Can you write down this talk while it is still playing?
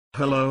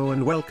Hello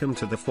and welcome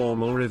to the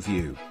formal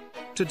review.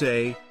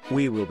 Today,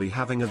 we will be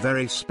having a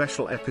very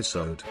special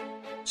episode.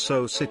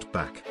 So sit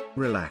back,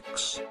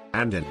 relax,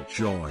 and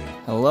enjoy.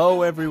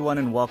 Hello everyone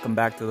and welcome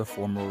back to the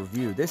formal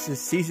review. This is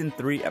season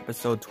 3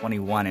 episode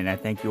 21 and I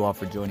thank you all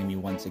for joining me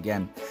once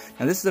again.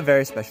 Now this is a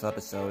very special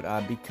episode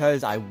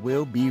because I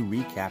will be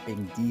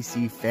recapping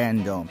DC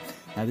FanDome.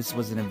 Now this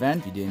was an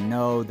event, you didn't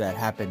know, that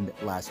happened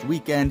last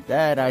weekend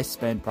that I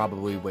spent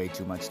probably way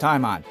too much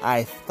time on.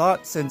 I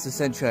thought since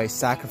essentially I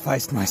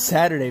sacrificed my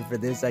Saturday for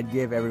this, I'd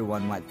give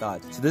everyone my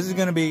thoughts. So this is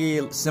going to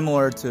be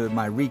similar to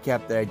my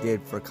recap that I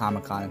did for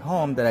Comic-Con at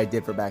home that I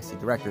did for Backseat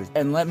Directors.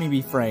 And let me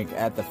be frank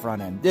at the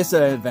front end, this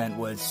event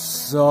was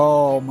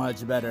so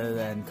much better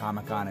than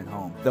Comic-Con at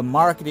home. The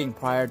marketing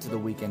prior to the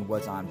weekend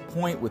was on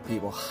point with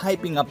people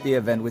hyping up the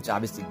event, which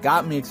obviously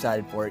got me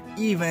excited for it,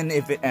 even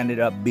if it ended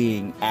up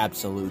being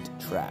absolute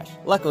trash.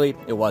 Luckily,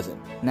 it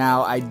wasn't.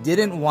 Now, I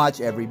didn't watch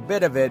every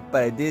bit of it,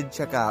 but I did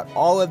check out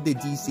all of the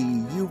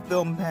DCEU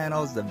film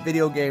panels, the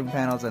video game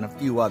panels, and a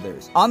few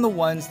others. On the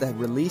ones that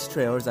released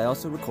trailers, I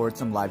also recorded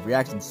some live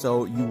reactions,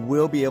 so you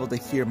will be able to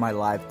hear my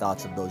live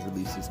thoughts of those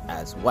releases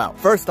as well.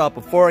 First off,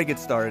 before I get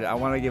started, I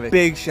want to give a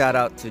big shout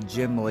out to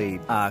Jim Lee,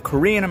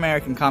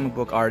 Korean-American comic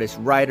book artist,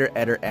 writer,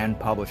 editor, and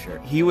publisher.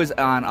 He was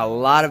on a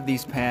lot of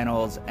these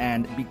panels,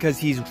 and because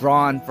he's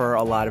drawn for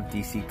a lot of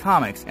DC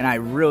comics, and I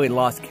really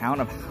lost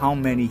count of how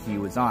many he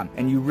was on.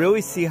 And you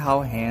really see how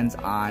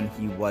hands-on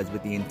he was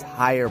with the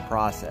entire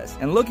process.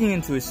 And looking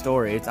into his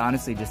story, it's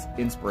honestly just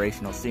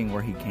inspirational seeing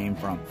where he came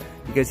from.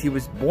 Because he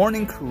was born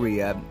in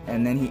Korea,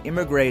 and then he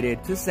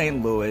immigrated to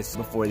St. Louis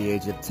before the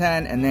age of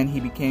 10, and then he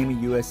became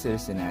a US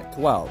citizen at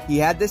 12. He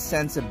had this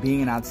sense of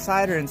being an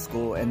outsider in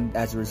school, and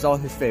as a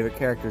result, his favorite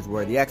characters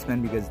were the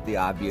X-Men because of the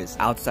obvious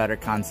outsider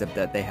concept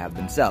that they have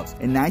themselves.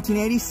 In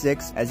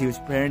 1986, as he was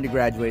preparing to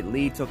graduate,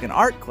 Lee took an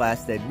art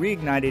class that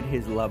reignited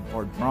his love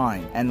for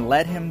drawing, and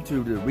led him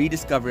to the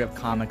rediscovery of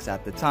comics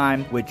at the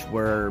time, which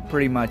were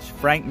pretty much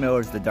Frank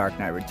Miller's The Dark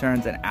Knight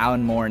Returns and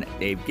Alan Moore and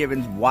Dave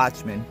Gibbons'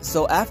 Watchmen.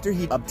 So after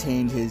he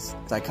obtained his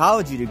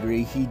psychology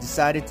degree, he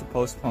decided to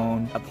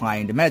postpone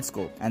applying to med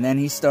school. And then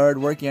he started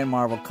working at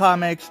Marvel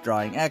Comics,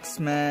 drawing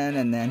X-Men,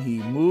 and then he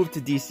moved to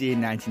DC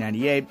in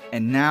 1998,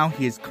 and now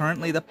he is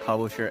currently the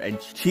publisher and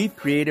chief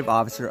creative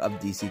officer of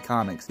DC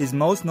Comics. His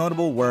most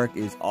notable work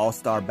is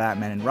All-Star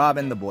Batman and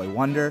Robin, The Boy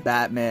Wonder,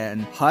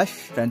 Batman Hush,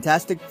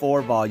 Fantastic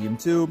Four Volume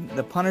 2,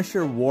 The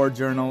Punisher War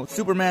Journal,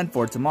 Superman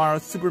for Tomorrow,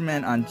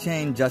 Superman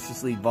Unchained,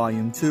 Justice League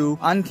Volume 2,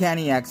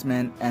 Uncanny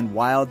X-Men, and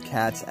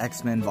Wildcats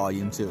X-Men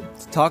Volume 2.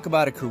 To talk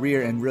about a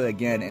career and really,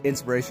 again,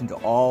 inspiration to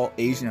all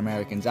Asian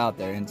Americans out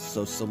there, and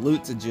so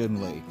salute to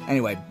Jim Lee.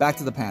 Anyway, back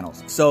to the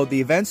panels. So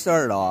the event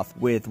started off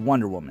with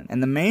Wonder Woman,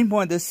 and the main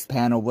point of this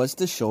panel was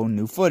to show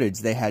new footage.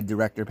 They had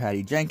director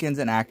Patty Jenkins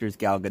and actors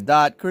Gal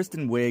Gadot,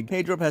 Kristen Wiig,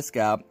 Pedro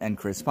Pascal, and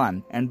Chris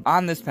Pine. And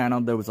on this panel,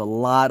 there was a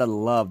lot of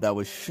love that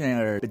was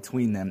shared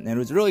between them, and it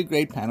was a really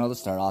great panel to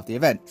start off the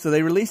event. So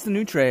they released a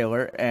new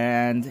trailer,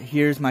 and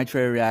here's my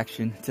trailer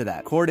reaction to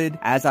that, recorded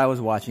as I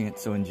was watching it,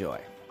 so enjoy.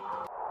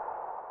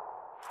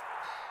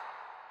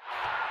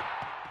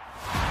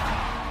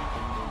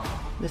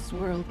 This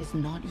world is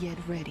not yet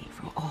ready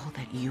for all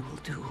that you will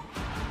do.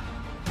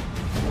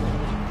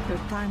 Your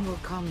time will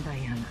come,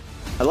 Diana.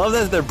 I love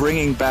that they're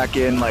bringing back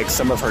in like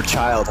some of her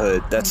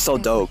childhood. That's so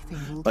dope.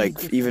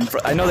 Like even for,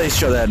 I know they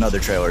show that in other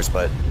trailers,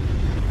 but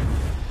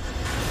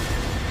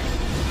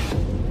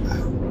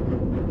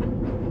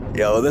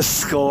yo, this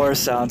score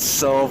sounds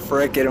so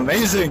freaking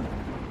amazing.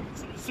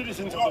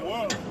 Citizens of the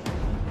world,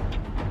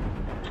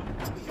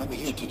 I'm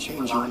here to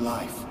change your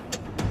life.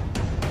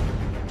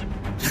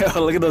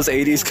 Look at those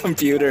 80s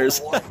computers.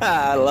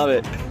 I love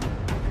it.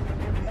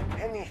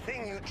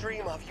 Anything you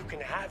dream of, you can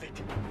have it.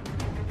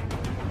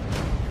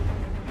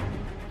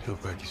 You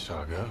look like you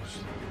saw a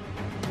ghost.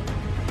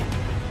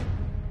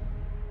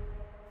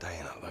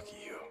 Diana, look at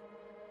you.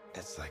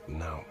 It's like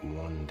not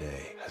one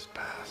day has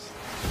passed.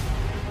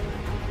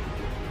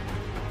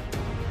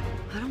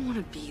 I don't want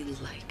to be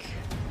like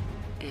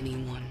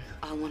anyone.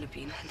 I want to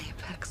be an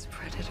apex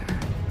predator.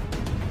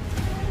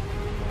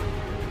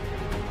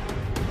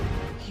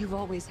 You've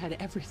always had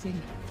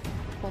everything,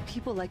 while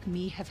people like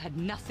me have had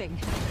nothing.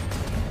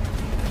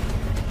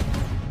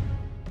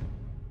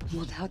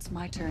 Well, now it's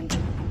my turn.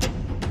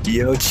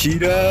 Yo,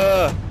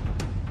 Cheetah!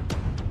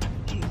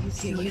 Get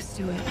used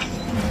to it.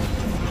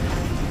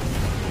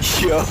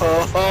 Yo!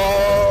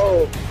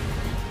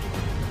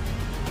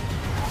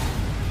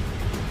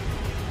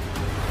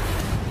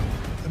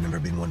 I've never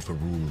been one for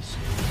rules.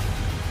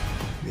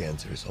 The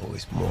answer is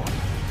always more.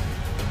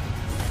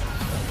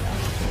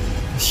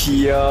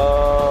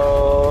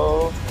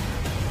 Yo!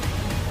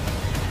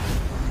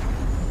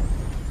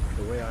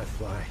 The way I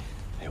fly,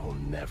 they will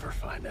never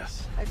find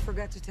us. I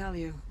forgot to tell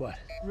you. What?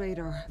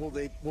 Radar. Will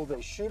they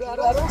shoot at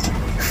us?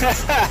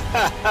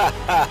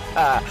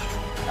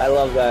 I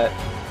love that.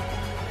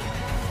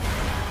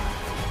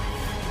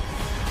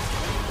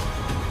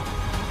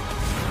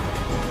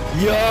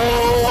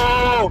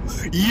 Yo!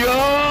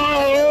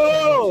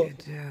 Yo! You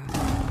do.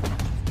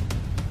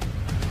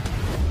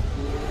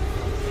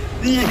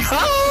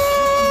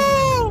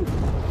 Yeah!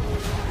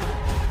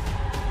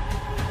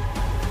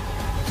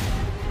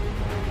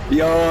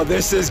 Yo,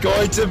 this is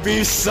going to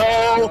be so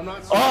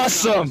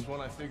awesome!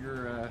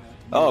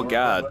 Oh,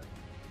 God.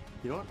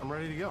 You know what? I'm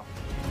ready to go.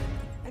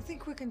 I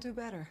think we can do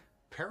better.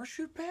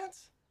 Parachute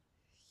pants?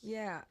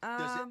 Yeah,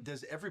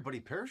 Does everybody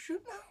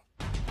parachute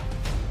now?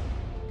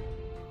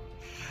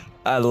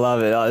 I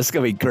love it. Oh, this is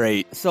going to be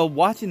great. So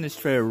watching this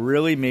trailer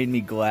really made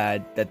me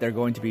glad that they're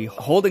going to be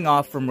holding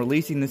off from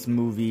releasing this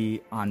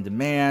movie on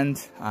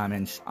demand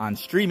and on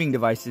streaming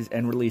devices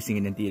and releasing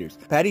it in theaters.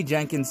 Patty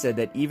Jenkins said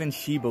that even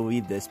she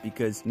believed this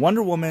because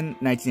Wonder Woman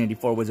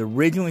 1984 was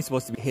originally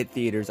supposed to hit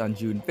theaters on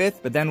June 5th,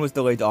 but then was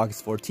delayed to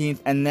August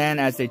 14th. And then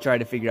as they tried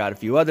to figure out a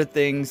few other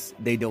things,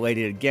 they delayed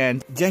it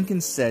again.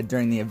 Jenkins said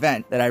during the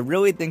event that I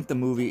really think the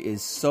movie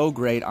is so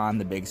great on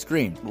the big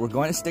screen. We're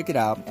going to stick it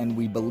out and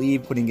we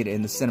believe putting it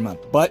in the cinema.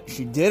 But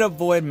she did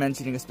avoid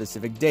mentioning a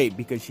specific date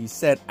because she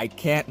said, I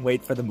can't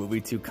wait for the movie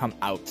to come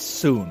out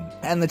soon.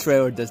 And the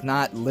trailer does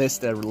not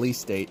list a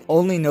release date,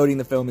 only noting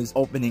the film is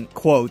opening,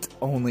 quote,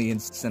 only in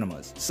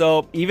cinemas.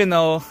 So even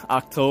though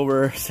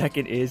October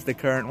 2nd is the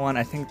current one,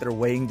 I think they're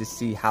waiting to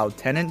see how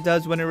Tenet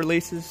does when it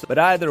releases. But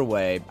either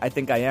way, I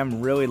think I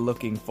am really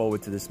looking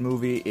forward to this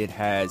movie. It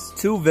has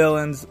two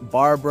villains,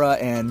 Barbara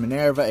and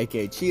Minerva,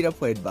 aka Cheetah,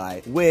 played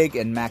by Wig,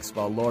 and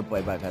Maxwell Lord,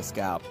 played by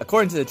Pascal.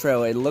 According to the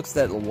trailer, it looks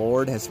that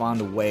Lord has found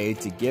a way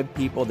to give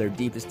people their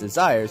deepest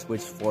desires,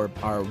 which for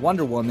our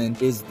Wonder Woman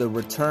is the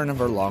return of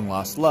her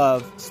long-lost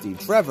love, Steve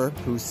Trevor,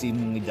 who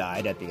seemingly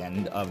died at the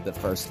end of the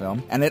first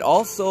film. And it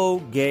also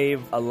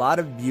gave a lot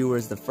of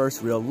viewers the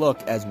first real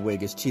look as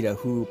Wig as Cheetah,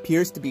 who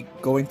appears to be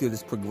going through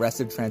this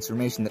progressive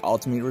transformation that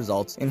ultimately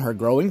results in her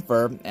growing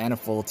fur and a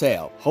full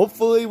tail.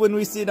 Hopefully when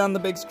we see it on the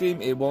big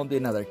screen, it won't be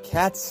another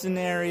cat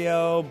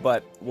scenario,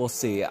 but we'll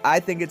see. I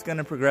think it's going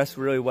to progress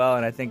really well,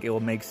 and I think it will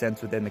make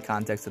sense within the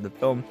context of the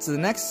film. So the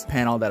next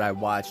panel that I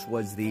watched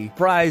was the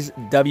Prize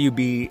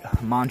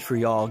WB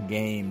Montreal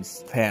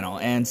Games panel,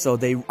 and so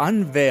they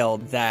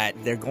unveiled that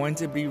they're going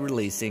to be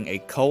releasing a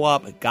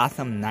co-op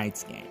Gotham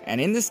Knights game.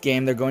 And in this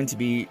game,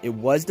 it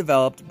was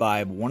developed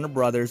by Warner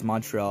Brothers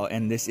Montreal,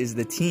 and this is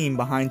the team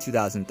behind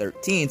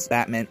 2013's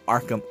Batman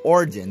Arkham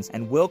Origins,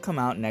 and will come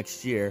out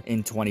next year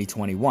in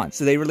 2021.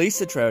 So they released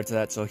a trailer to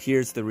that, so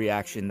here's the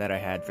reaction that I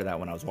had for that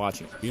when I was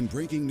watching. In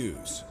breaking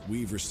news,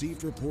 we've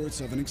received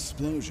reports of an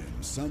explosion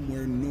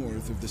somewhere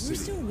north of the city.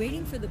 We're still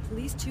waiting for the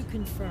police to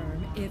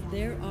confirm if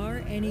there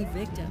are any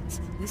victims.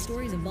 This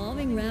story is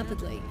evolving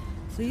rapidly.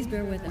 Please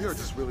bear with us. We heard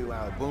this really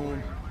loud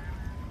boom.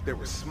 There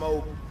was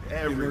smoke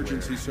everywhere.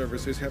 Emergency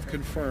services have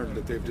confirmed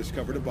that they've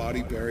discovered a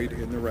body buried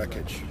in the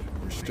wreckage.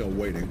 We're still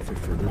waiting for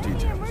further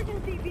details.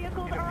 Emergency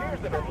vehicles are... It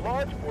appears that a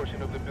large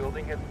portion of the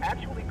building has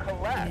actually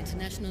collapsed. In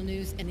international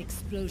news, an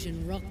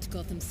explosion rocked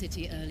Gotham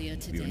City earlier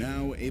today. We are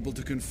now able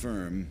to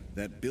confirm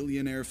that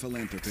billionaire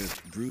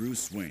philanthropist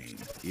Bruce Wayne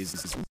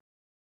is...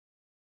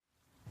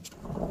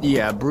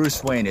 Yeah,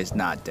 Bruce Wayne is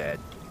not dead.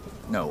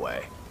 No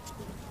way.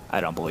 I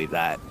don't believe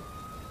that.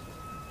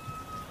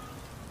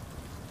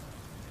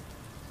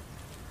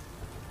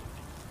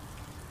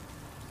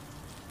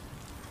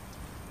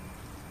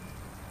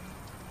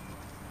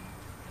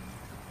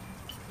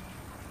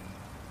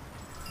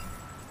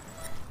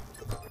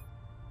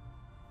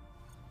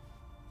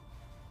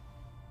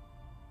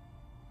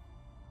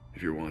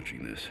 If you're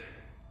watching this,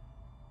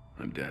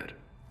 I'm dead.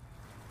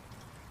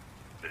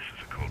 This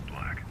is a code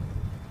black.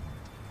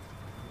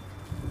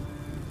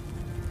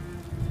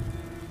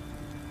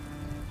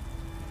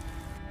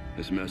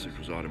 This message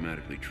was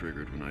automatically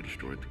triggered when I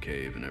destroyed the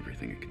cave and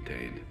everything it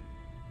contained.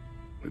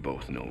 We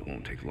both know it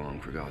won't take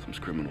long for Gotham's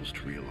criminals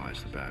to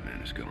realize the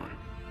Batman is gone.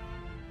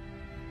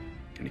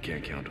 And you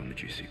can't count on the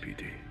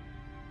GCPD.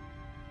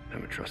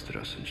 Haven't trusted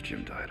us since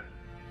Jim died.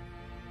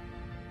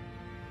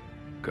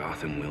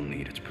 Gotham will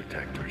need its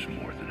protectors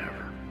more than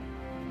ever.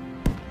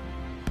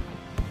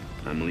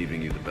 I'm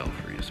leaving you the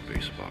Belfry as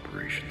base of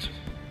operations.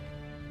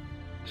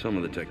 Some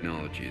of the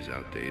technology is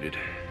outdated,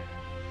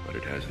 but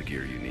it has the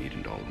gear you need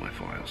and all of my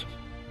files.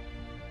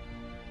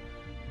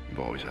 You've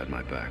always had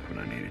my back when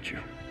I needed you.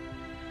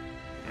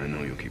 I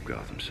know you'll keep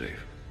Gotham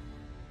safe.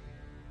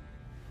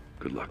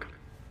 Good luck.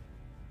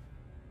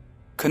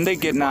 Couldn't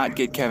they not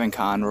get Kevin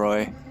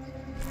Conroy?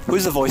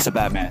 Who's the voice of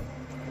Batman?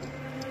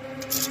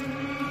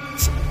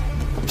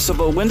 So,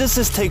 but when does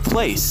this take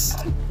place?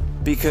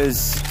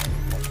 Because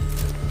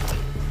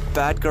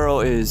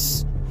Batgirl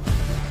is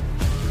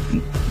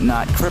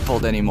not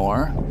crippled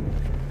anymore.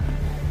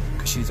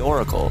 Because she's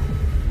Oracle.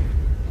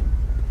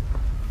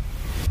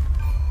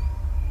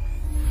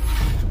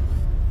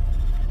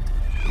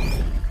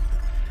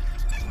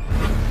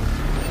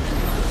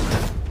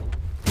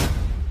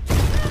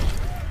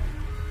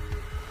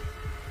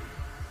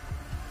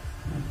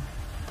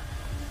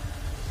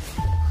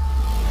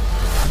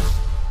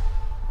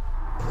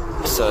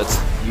 So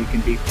you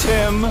can be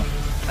Tim.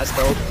 That's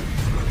dope.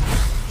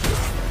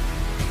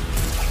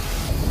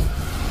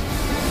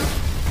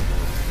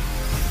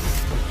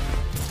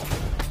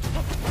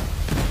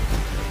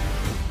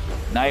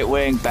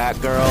 Nightwing,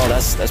 Batgirl.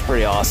 That's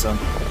pretty awesome.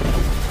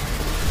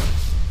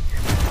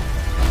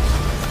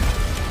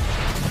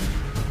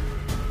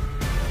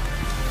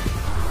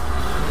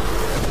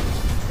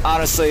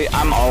 Honestly,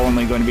 I'm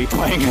only going to be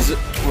playing as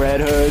Red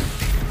Hood.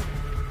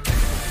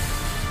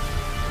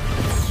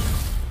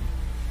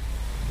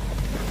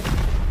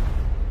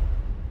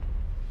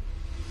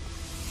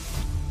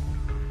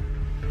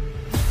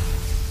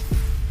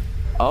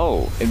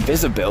 Oh,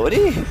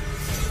 invisibility?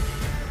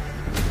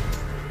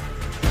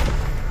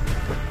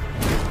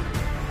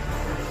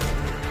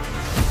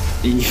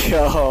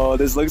 Yo,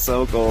 this looks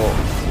so cool.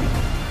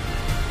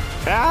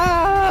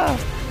 Ah!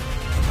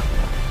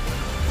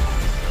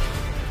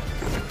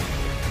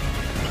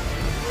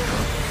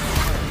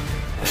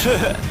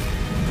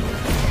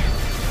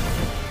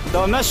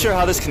 Though I'm not sure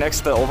how this connects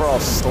to the overall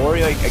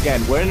story. Like,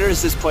 again, where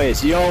does this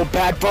place? Yo,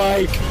 bad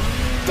bike!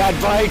 Bad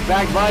bike,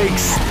 bad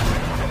bikes!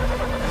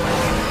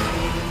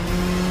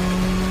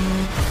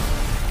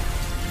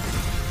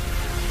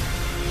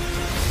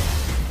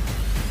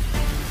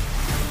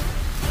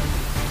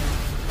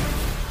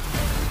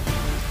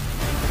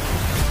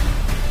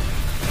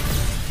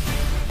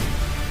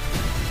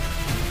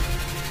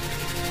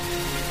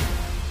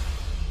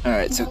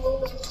 Alright, so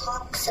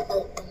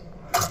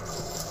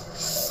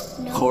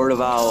Court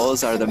of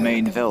Owls are the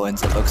main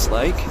villains, it looks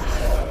like.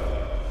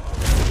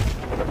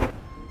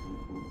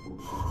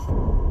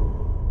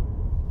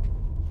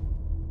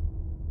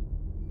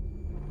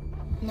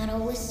 Not a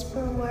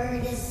whisper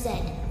word is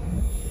said.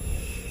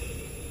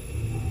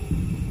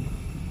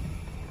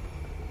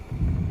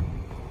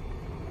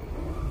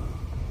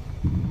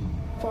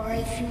 For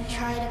if you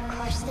try to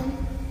crush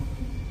them,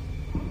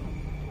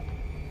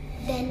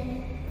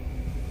 then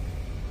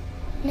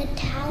the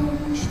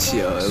town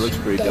Yo, it looks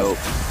pretty dope.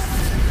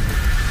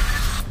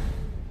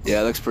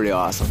 Yeah, it looks pretty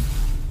awesome.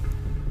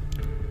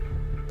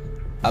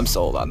 I'm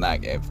sold on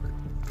that game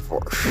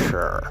for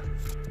sure.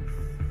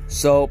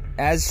 So,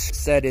 as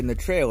said in the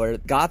trailer,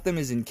 Gotham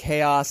is in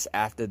chaos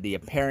after the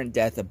apparent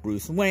death of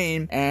Bruce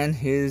Wayne, and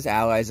his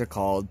allies are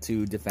called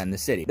to defend the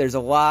city. There's a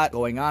lot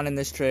going on in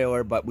this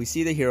trailer, but we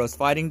see the heroes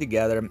fighting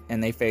together,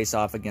 and they face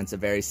off against a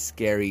very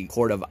scary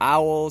Court of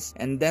Owls,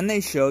 and then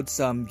they showed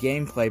some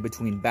gameplay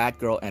between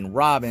Batgirl and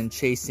Robin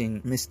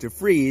chasing Mr.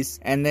 Freeze,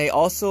 and they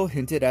also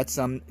hinted at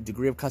some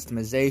degree of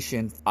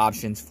customization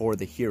options for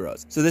the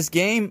heroes. So this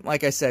game,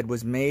 like I said,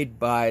 was made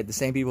by the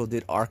same people who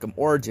did Arkham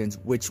Origins,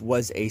 which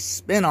was a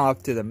spin-off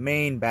to the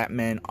main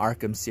Batman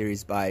Arkham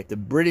series by the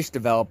British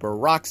developer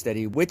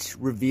Rocksteady, which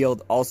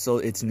revealed also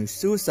its new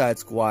Suicide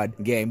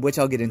Squad game, which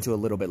I'll get into a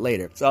little bit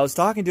later. So I was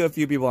talking to a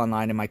few people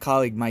online, and my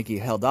colleague Mikey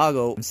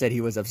Heldago said he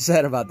was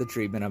upset about the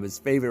treatment of his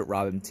favorite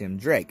Robin, Tim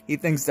Drake. He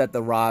thinks that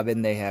the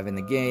Robin they have in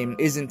the game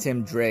isn't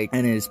Tim Drake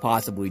and it is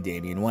possibly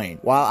Damian Wayne.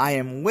 While I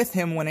am with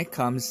him when it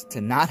comes to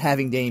not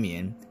having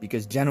Damian,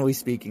 because generally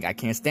speaking I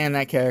can't stand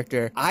that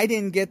character, I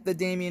didn't get the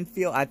Damian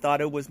feel. I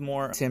thought it was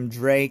more Tim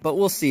Drake, but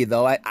we'll see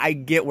though. I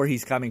get where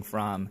he's coming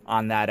from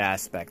on that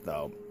aspect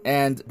though.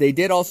 And they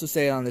did also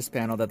say on this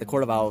panel that the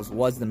Court of Owls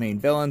was the main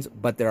villains,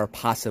 but there are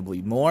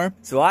possibly more.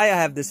 So I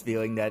have this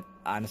feeling that,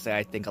 honestly,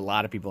 I think a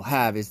lot of people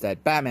have, is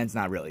that Batman's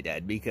not really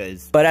dead,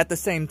 but at the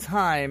same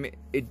time,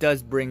 it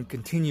does bring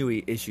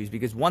continuity issues,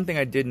 because one thing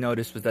I did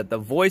notice was that the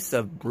voice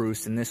of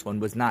Bruce in this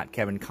one was not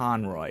Kevin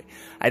Conroy.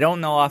 I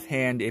don't know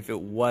offhand if it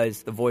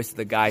was the voice of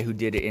the guy who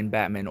did it in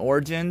Batman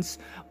Origins,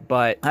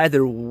 but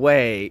either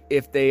way,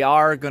 if they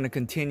are going to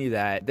continue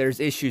that,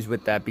 there's issues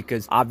with that,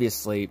 because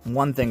obviously,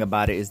 one thing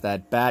about it is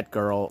that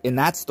Batgirl, in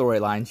that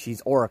storyline, she's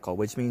Oracle,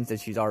 which means that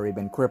she's already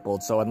been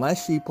crippled, so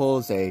unless she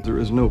pulls a... There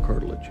is no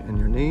cartilage in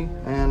your knee,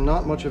 and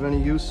not much of any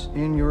use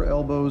in your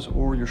elbows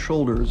or your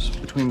shoulders.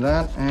 Between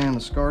that and the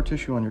scar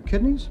tissue on your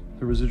kidneys,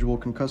 the residual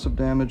concussive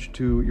damage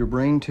to your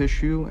brain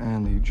tissue,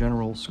 and the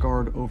general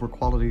scarred over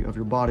quality of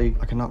your body,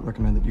 I cannot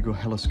recommend that you go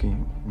hella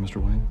skiing, Mr.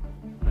 Wayne.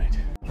 Right.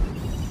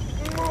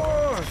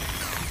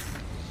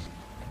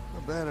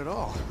 Not bad at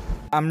all.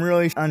 I'm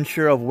really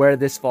unsure of where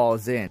this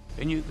falls in.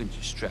 And you can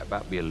just strap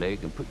up your leg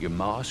and put your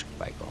mask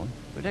back on,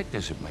 but that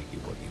doesn't make you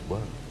what you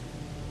were.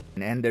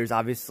 And there's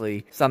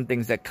obviously some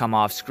things that come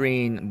off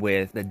screen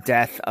with the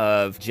death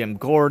of Jim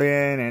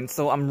Gordon, and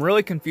so I'm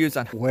really confused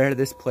on where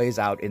this plays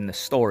out in the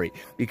story,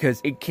 because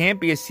it can't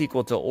be a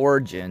sequel to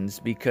Origins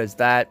because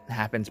that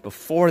happens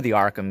before the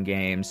Arkham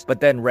games,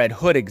 but then Red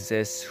Hood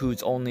exists,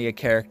 who's only a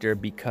character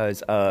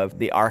because of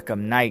the Arkham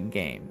Knight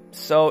game.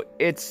 So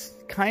it's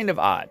kind of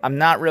odd. I'm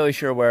not really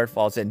sure where it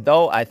falls in,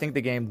 though I think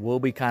the game will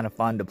be kind of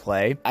fun to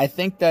play. I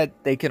think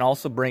that they can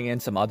also bring in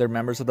some other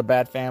members of the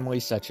Bat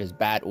family, such as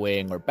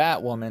Batwing or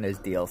Batwoman as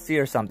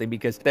DLC or something,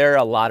 because they're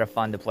a lot of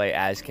fun to play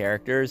as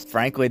characters.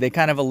 Frankly, they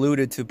kind of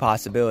alluded to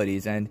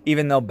possibilities, and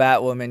even though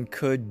Batwoman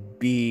could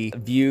be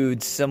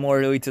viewed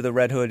similarly to the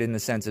Red Hood in the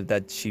sense of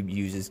that she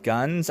uses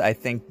guns, I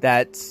think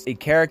that a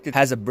character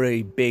has a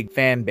really big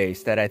fan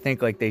base that I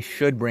think like they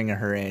should bring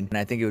her in, and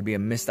I think it would be a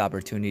missed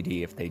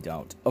opportunity if they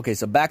don't. Okay,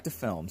 so back to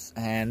films,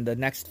 and the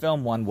next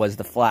film one was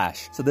The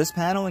Flash. So this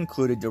panel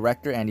included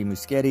director Andy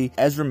Muschietti,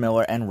 Ezra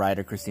Miller, and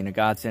writer Christina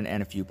Godson,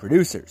 and a few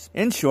producers.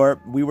 In short,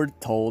 we were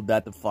told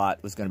that the plot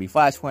was going to be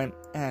Flashpoint,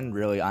 and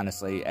really,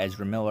 honestly,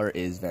 Ezra Miller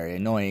is very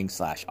annoying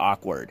 /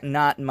 awkward.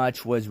 Not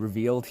much was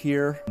revealed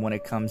here when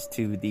it comes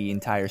to the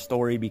entire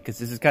story, because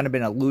this has kind of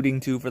been alluding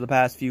to for the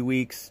past few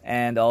weeks,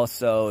 and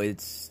also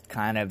it's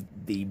kind of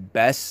the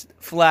best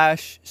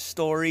Flash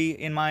story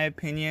in my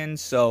opinion,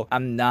 so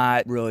I'm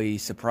not really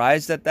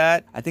surprised at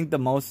that. I think the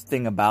most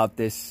thing about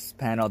this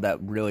panel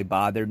that really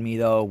bothered me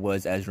though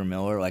was Ezra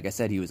Miller. Like I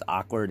said, he was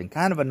awkward and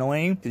kind of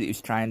annoying because he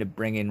was trying to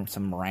bring in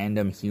some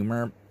random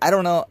humor. I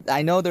don't know.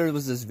 I know there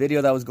was this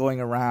video that was going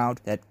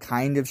around that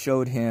kind of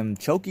showed him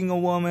choking a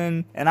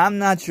woman, and I'm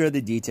not sure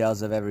the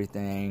details of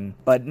everything,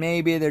 but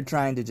maybe they're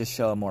trying to just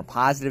show a more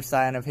positive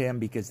side of him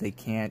because they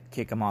can't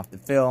kick him off the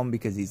film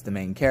because he's the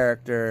main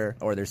character,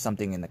 or there's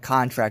something in the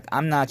contract.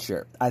 I'm not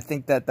sure. I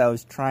think that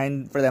was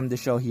trying for them to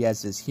show he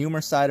has this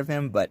humor side of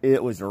him, but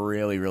it was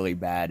really, really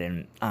bad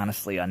and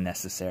honestly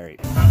unnecessary.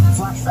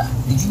 Flash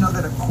fact, did you know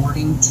that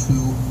according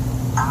to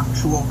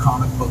actual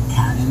comic book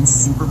canon,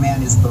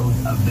 Superman is both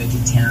a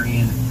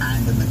vegetarian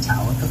and a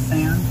Metallica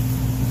fan?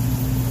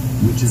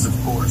 Which is, of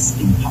course,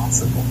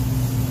 impossible.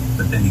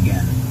 But then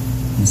again,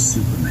 he's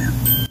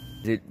Superman.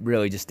 It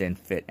really just didn't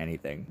fit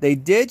anything. They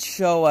did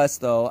show us,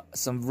 though,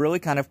 some really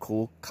kind of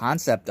cool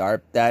concept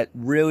art that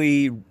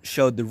really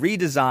showed the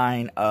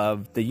redesign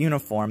of the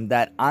uniform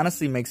that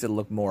honestly makes it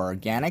look more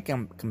organic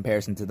in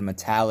comparison to the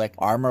metallic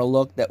armor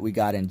look that we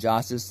got in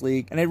Justice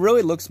League, and it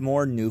really looks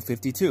more New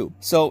 52.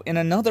 So in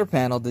another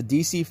panel, the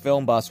DC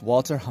film boss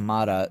Walter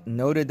Hamada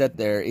noted that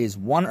there is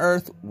one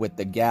Earth with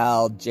the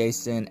Gal,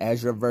 Jason,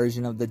 Ezra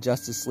version of the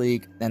Justice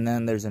League, and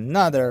then there's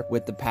another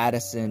with the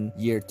Pattinson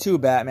Year 2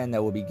 Batman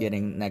that we'll be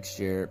getting next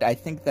year. I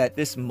think that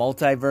this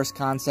multiverse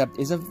concept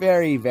is a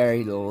very,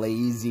 very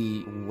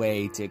lazy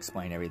way to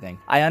explain everything.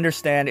 I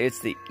understand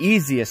it's the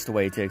easiest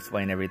way to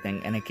explain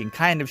everything, and it can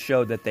kind of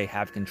show that they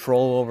have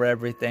control over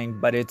everything,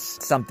 but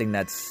it's something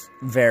that's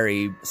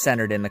very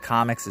centered in the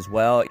comics as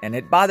well, and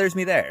it bothers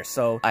me there.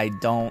 So I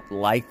don't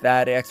like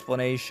that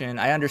explanation.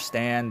 I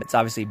understand it's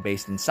obviously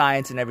based in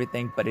science and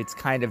everything, but it's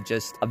kind of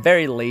just a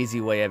very lazy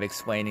way of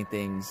explaining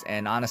things.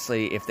 And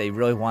honestly, if they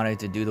really wanted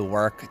to do the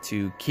work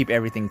to keep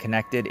everything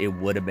connected, it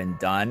would have been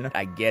done.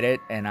 I get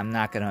it, and I'm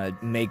not gonna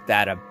make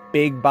that a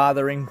big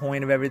bothering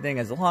point of everything,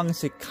 as long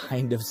as it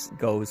kind of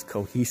goes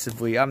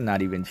cohesively. I'm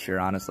not even sure,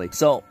 honestly.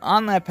 So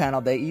on that panel,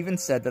 they even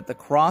said that the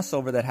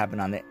crossover that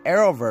happened on the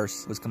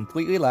Arrowverse was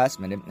completely last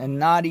minute, and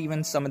not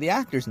even some of the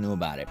actors knew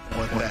about it.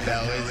 What the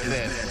hell is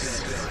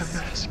this?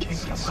 I'm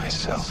asking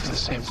myself the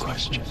same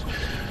question.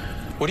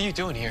 What are you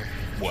doing here?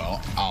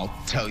 Well, I'll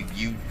tell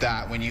you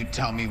that when you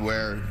tell me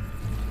where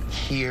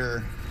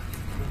here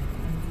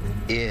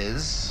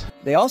is.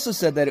 They also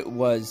said that it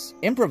was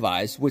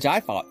improvised, which I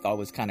thought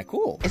was kind of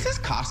cool. Is this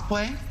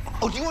cosplay?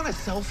 Oh, do you want a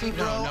selfie,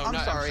 bro? I'm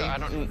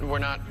sorry. We're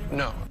not,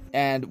 no.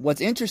 And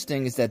what's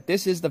interesting is that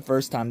this is the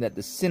first time that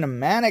the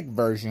cinematic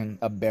version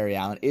of Barry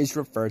Allen is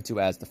referred to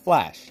as the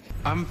Flash.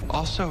 I'm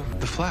also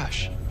the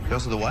Flash. You're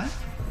also the what?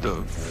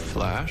 The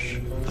Flash.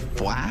 The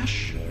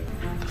Flash?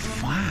 The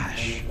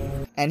Flash.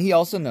 And he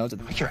also knows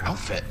that your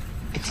outfit,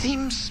 it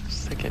seems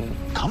freaking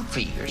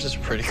comfy. Yours is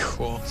pretty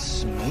cool.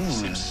 Smooth.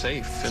 Seems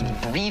safe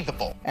and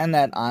breathable. And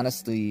that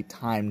honestly,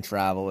 time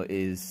travel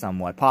is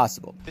somewhat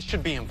possible. This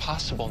should be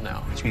impossible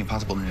now. It should be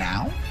impossible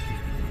now?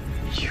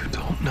 You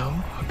don't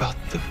know about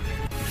the...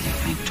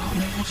 I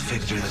told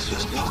Victor this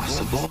was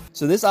possible.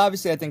 So this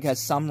obviously I think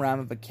has some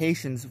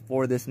ramifications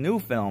for this new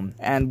film,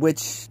 and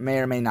which may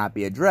or may not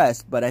be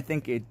addressed, but I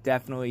think it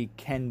definitely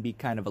can be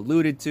kind of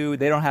alluded to.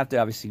 They don't have to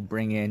obviously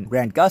bring in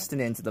Grant Gustin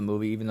into the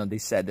movie, even though they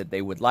said that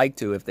they would like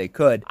to if they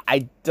could.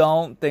 I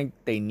don't think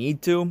they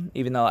need to,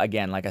 even though,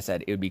 again, like I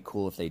said, it would be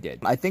cool if they did.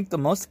 I think the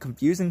most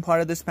confusing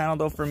part of this panel,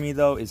 though, for me,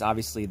 though, is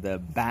obviously the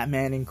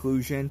Batman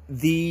inclusion.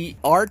 The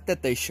art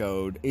that they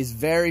showed is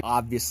very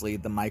obviously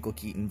the Michael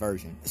Keaton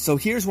version. So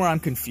here's where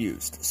I'm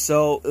confused.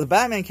 So the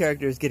Batman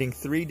character is getting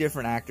 3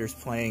 different actors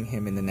playing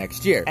him in the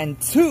next year, and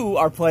 2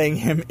 are playing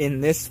him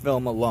in this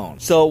film alone.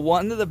 So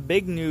one of the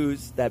big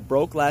news that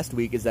broke last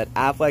week is that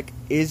Affleck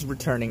is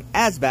returning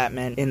as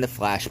Batman in the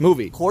Flash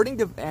movie. According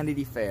to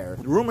Vanity Fair,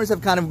 rumors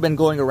have kind of been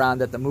going around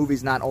that the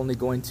movie's not only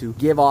going to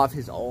give off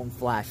his own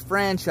Flash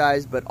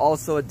franchise, but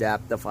also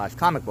adapt the Flash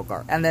comic book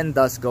arc, and then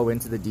thus go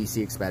into the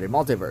DC expanded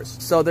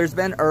multiverse. So there's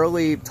been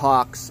early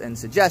talks and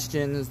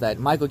suggestions that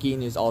Michael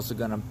Keaton is also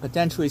going to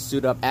potentially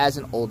suit up as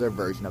an older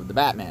version of the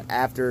Batman,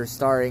 after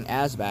starring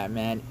as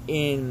Batman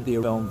in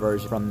the film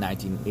version from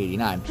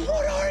 1989.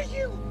 What are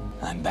you?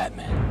 I'm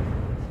Batman.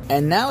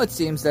 And now it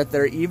seems that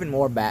there are even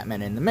more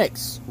Batman in the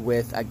mix,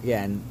 with,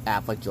 again,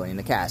 Affleck joining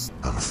the cast.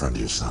 I'm a friend of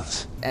your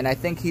son's. And I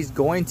think he's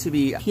going to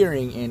be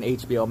appearing in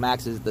HBO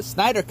Max's The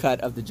Snyder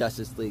Cut of the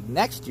Justice League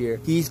next year.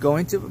 He's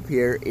going to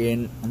appear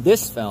in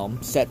this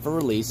film, set for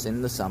release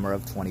in the summer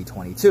of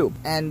 2022.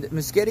 And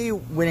Muschietti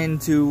went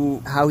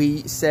into how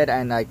he said,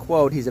 and I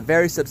quote, he's a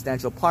very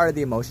substantial part of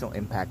the emotional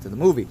impact of the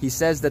movie. He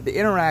says that the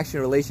interaction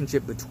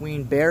relationship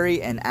between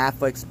Barry and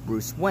Affleck's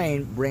Bruce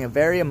Wayne bring a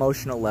very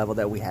emotional level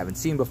that we haven't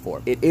seen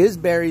before. It It is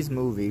Barry's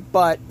movie,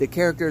 but the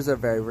characters are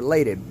very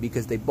related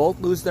because they both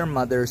lose their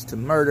mothers to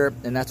murder,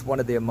 and that's one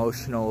of the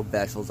emotional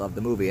vessels of the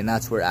movie, and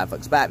that's where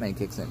Affleck's Batman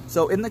kicks in.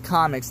 So in the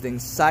comics, the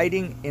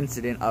inciting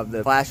incident of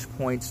the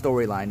Flashpoint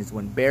storyline is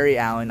when Barry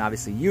Allen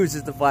obviously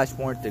uses the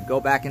Flashpoint to go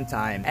back in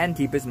time and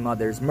keep his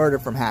mother's murder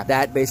from happening.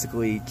 That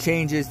basically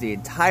changes the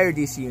entire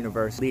DC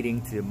universe,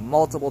 leading to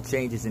multiple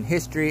changes in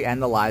history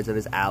and the lives of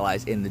his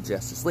allies in the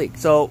Justice League.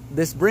 So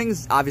this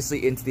brings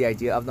obviously into the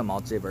idea of the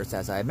multiverse,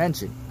 as I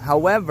mentioned.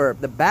 However,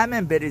 the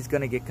Batman bit is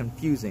going to get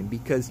confusing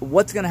because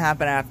what's going to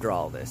happen after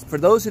all this? For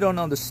those who don't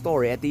know the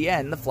story, at the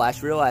end, the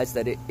Flash realized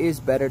that it is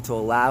better to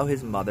allow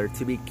his mother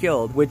to be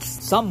killed, which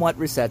somewhat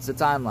resets the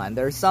timeline.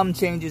 There are some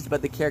changes,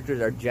 but the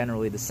characters are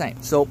generally the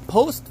same. So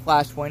post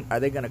Flashpoint, are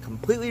they going to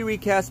completely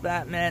recast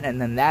Batman, and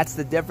then that's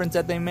the difference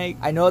that they make?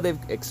 I know they've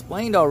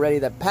explained already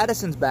that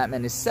Pattinson's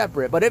Batman is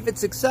separate, but if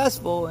it's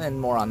successful, and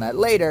more on that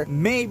later,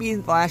 maybe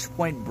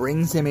Flashpoint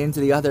brings him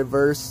into the other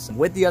verse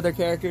with the other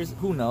characters.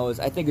 Who knows?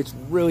 I think it's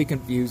really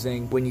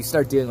confusing when you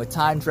start dealing with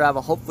time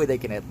travel. Hopefully they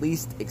can at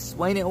least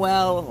explain it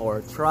well,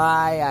 or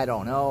try. I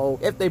don't know.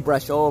 If they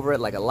brush over it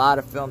like a lot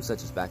of films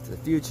such as Back to the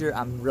Future,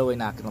 I'm really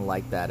not going to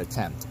like that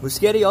attempt.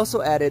 Muschietti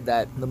also added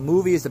that the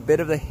movie is a bit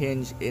of a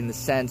hinge in the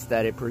sense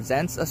that it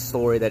presents a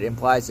story that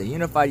implies a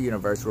unified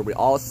universe where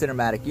all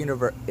cinematic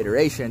universe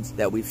iterations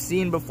that we've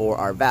seen before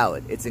are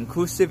valid. It's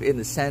inclusive in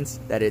the sense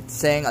that it's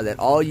saying that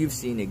all you've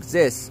seen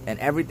exists and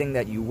everything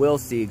that you will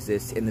see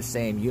exists in the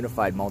same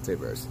unified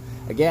multiverse.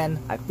 Again,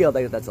 I feel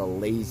like that's a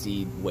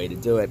lazy way to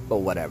do it, but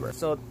whatever.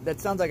 So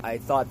that sounds like I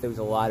thought there was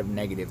a lot of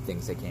negative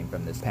things that came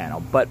from this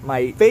panel, but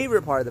my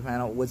favorite part of the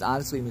panel was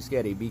honestly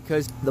Muschietti,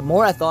 because the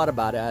more I thought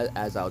about it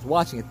as I was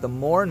watching it, the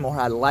more and more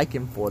I like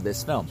him for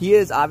this film. He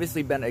has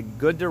obviously been a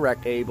good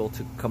director, able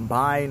to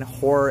combine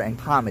horror and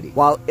comedy.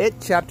 While It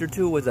Chapter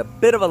 2 was a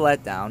bit of a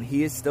letdown,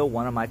 he is still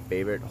one of my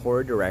favorite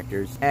horror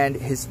directors, and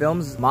his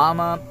films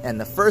Mama and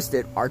the first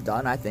It are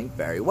done, I think,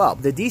 very well.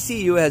 The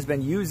DCU has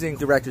been using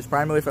directors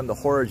primarily from the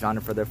horror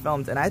genre for their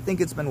films, and I think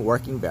it's been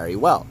working very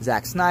well.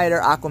 Zack Snyder,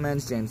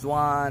 Aquaman's James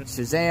Wan,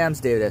 Shazam's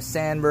David S.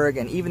 Sandberg,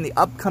 and even the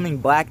upcoming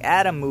Black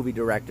Adam movie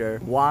director,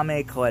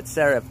 Kwame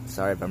Koetsere,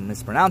 sorry if I'm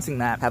mispronouncing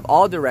that, have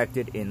all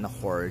directed in the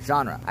horror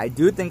genre. I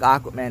do think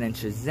Aquaman and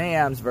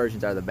Shazam's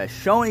versions are the best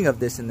showing of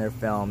this in their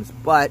films,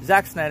 but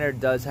Zack Snyder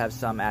does have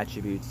some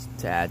attributes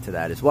to add to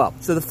that as well.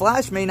 So The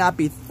Flash may not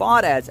be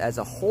thought as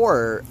a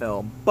horror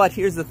film, but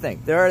here's the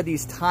thing. There are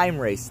these time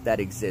wraiths that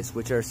exist,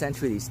 which are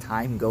essentially these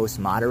time ghost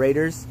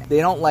moderators. They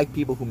don't like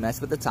people who mess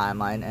with the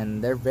timeline,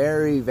 and they're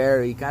very,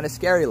 very kind of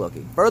scary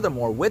looking.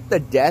 Furthermore, with the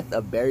death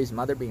of Barry's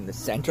mother being the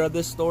center of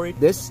this story,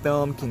 this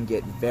film can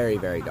get very,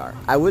 very dark.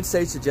 I would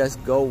say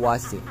suggest go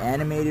watch the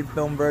animated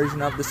film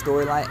version of the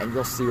storyline, and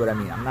you'll see what I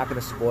mean. I'm not going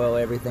to spoil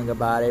everything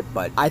about it,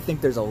 but I think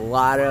there's a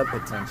lot of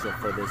potential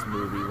for this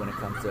movie when it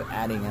comes to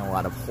adding in a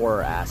lot of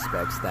horror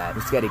aspects that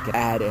Muschietti can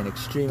add an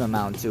extreme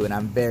amount to, and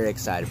I'm very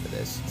excited for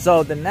this.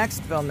 So the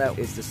next film that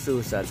is The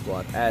Suicide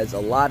Squad. As a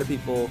lot of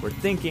people were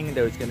thinking,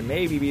 there was going to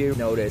maybe be a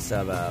notice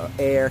of a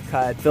Air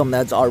cut film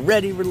that's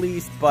already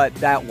released, but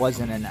that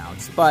wasn't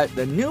announced. But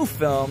the new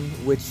film,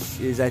 which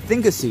is I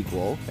think a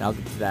sequel, and I'll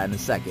get to that in a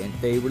second,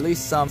 they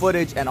released some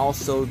footage, and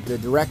also the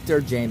director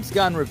James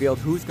Gunn revealed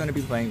who's going to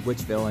be playing which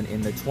villain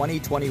in the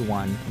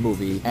 2021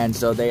 movie. And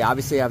so they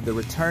obviously have the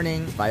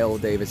returning Viola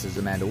Davis as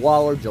Amanda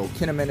Waller, Joel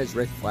Kinnaman as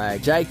Rick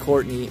Flag, Jai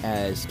Courtney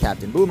as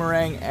Captain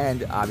Boomerang,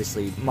 and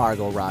obviously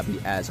Margot Robbie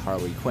as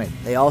Harley Quinn.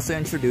 They also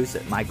introduced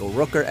Michael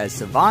Rooker as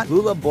Savant,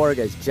 Lula Borg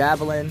as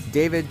Javelin,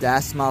 David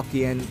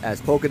Dastmalchian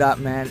as Polka Dot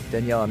Man,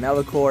 Daniela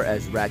Melchior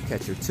as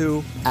Ratcatcher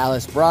 2,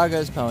 Alice Braga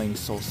is playing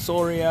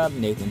Solsoria,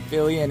 Nathan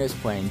Fillion is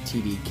playing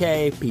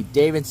TDK, Pete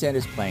Davidson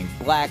is playing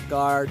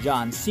Blackguard,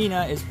 John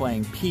Cena is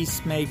playing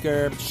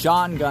Peacemaker,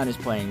 Sean Gunn is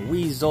playing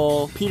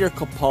Weasel, Peter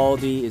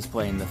Capaldi is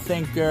playing The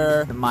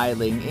Thinker, Mai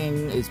Ling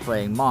Ying is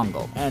playing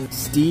Mongol, and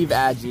Steve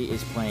Agee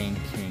is playing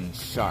King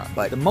Sharp.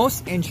 But the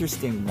most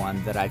interesting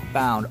one that I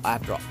found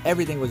after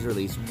everything was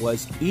released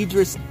was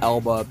Idris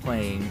Elba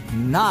playing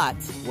not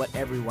what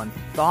everyone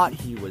thought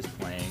he was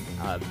playing,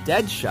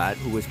 Deadshot,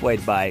 who was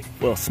played by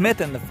Will Smith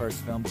in the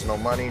first film. No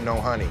money,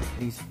 no honey.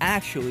 He's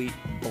actually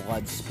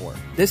Bloodsport.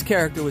 This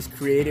character was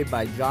created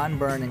by John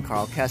Byrne and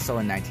Carl Kessel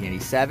in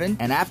 1987,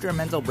 and after a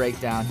mental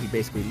breakdown, he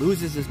basically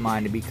loses his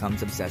mind and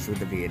becomes obsessed with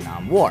the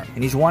Vietnam War.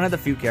 And he's one of the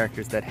few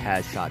characters that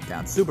has shot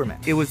down Superman.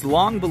 It was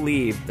long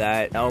believed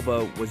that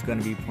Elba was going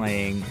to be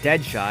playing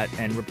Deadshot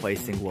and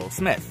replacing Will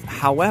Smith.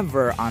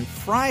 However, on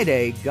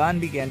Friday, Gunn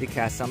began to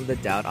cast some of the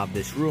doubt of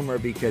this rumor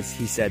because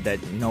he said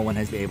that no one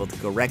has been able to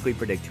correctly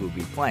predict who would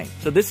be playing.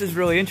 So this is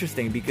really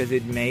interesting because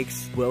it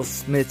makes Will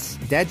Smith's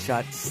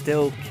Deadshot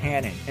still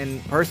canon.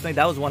 And personally,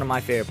 that was one of my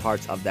favorite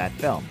parts of that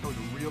film.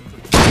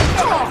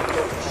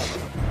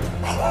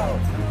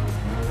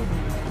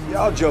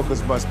 Y'all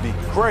jokers must be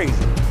crazy.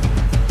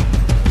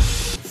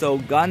 So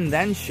Gunn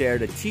then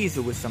shared a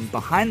teaser with some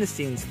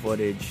behind-the-scenes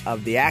footage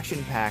of the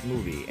action-packed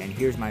movie, and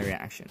here's my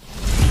reaction.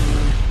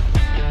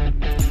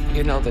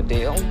 You know the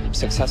deal.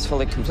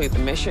 Successfully complete the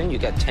mission, you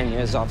get 10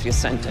 years off your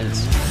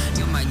sentence.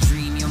 You're my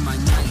dream, you're my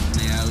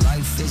nightmare.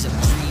 Life there's a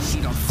breeze,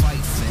 you don't fight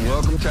fair.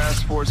 Welcome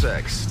Task Force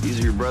X. These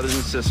are your brothers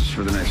and sisters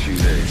for the next few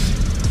days.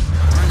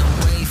 Run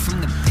away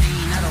from the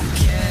pain, I don't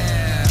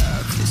care.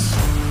 'Cause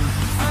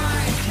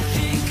I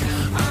think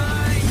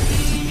I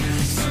need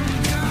some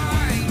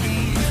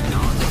guiding.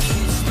 No, the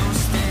kids don't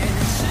stand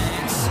a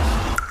chance.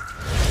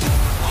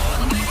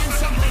 Old man,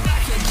 tumble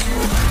back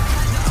again.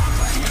 Had the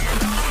upper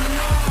hand, oh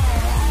no,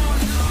 oh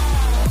no.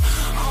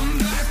 I'm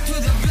back to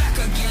the black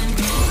again.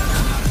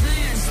 My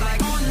plans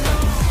like, oh no,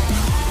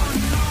 oh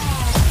no.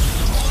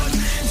 Old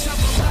man,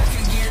 tumble back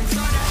again.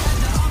 Thought I had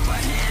the upper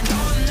hand,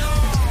 oh no,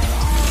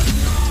 oh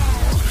no.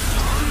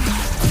 I'm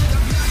back to the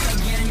black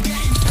again.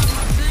 Getting to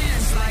my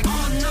plans like,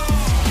 oh no,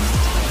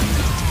 oh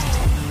no.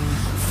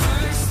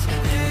 First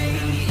day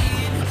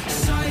in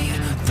sight,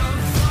 the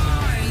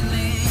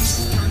violence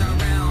turn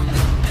around.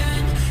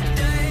 Then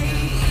day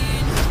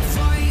in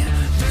fight,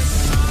 the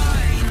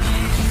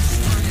silence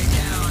turn it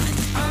down.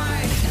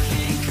 I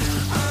think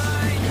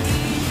I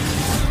need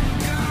some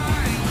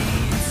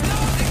guidance. No,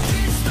 the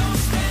kids don't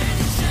stand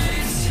a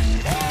chance.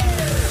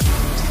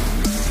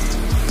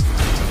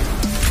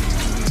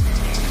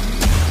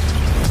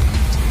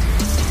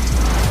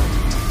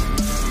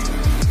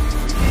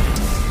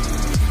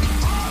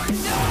 Oh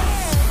no!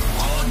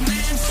 Old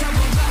man,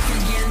 tumble back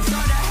again.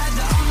 Thought I had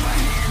the upper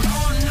hand.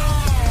 Oh no,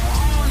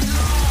 oh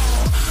no.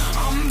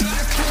 I'm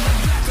back to the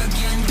black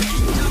again.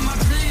 Getting to my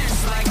plans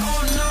like,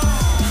 oh no,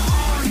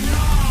 oh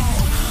no.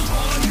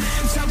 Old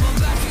man, tumble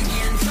back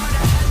again. Thought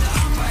I had the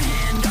upper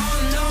hand. Oh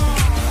no,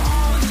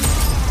 oh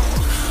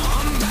no.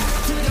 I'm back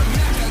to the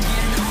black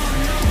again. Oh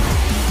no.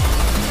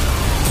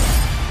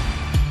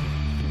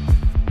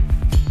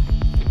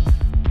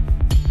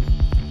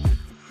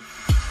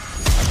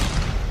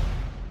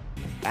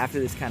 After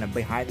this kind of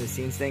behind the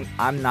scenes thing,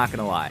 I'm not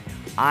gonna lie,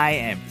 I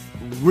am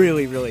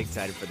really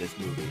excited for this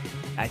movie.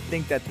 I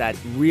think that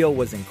reel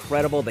was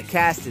incredible. The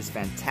cast is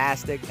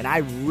fantastic, and I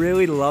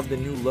really love the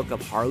new look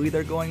of Harley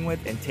they're going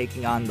with and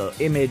taking on the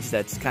image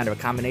that's kind of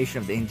a combination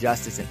of the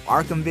Injustice and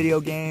Arkham video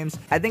games.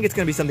 I think it's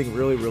gonna be something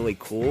really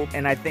cool,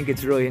 and I think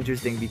it's really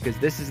interesting because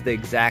this is the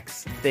exact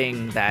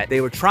thing that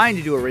they were trying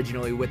to do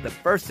originally with the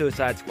first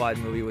Suicide Squad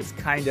movie, was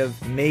kind of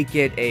make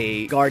it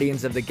a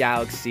Guardians of the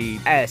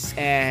Galaxy-esque,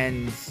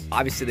 and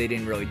obviously they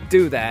didn't really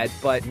do that,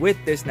 but with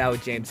this now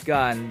with James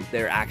Gunn,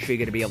 they're actually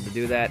going to be able to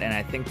do that, and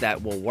I think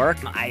that will work.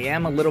 I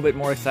am a little bit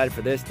more excited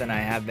for this than I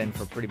have been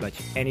for pretty much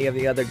any of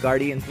the other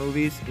Guardians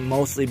movies,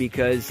 mostly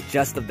because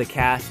just of the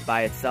cast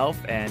by itself,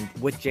 and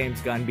with James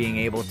Gunn being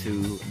able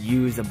to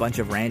use a bunch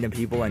of random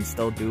people and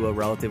still do a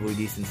relatively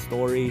decent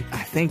story,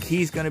 I think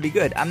he's going to be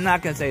good. I'm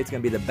not going to say it's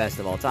going to be the best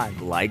of all time,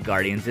 like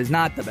Guardians is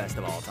not the best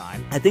of all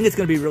time. I think it's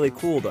going to be really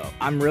cool though.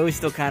 I'm really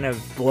still kind of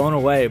blown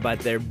away by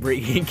their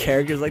bringing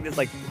characters like this.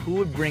 Like, who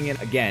would bring in,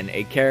 again,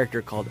 a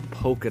character called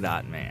Polka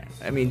Dot Man?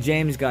 I mean,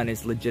 James Gunn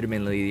is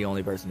legitimately the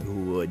only person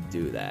who would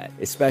do that,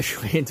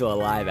 especially into a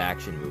live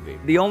action movie.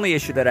 The only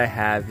issue that I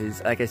have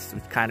is, like I was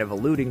kind of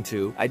alluding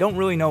to, I don't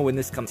really know when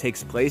this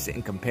takes place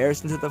in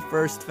comparison to the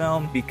first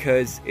film,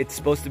 because it's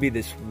supposed to be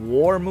this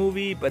war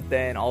movie, but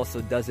then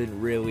also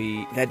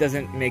that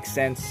doesn't make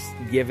sense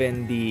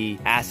given the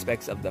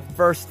aspects of the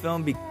first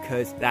film,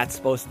 because that's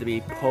supposed to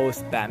be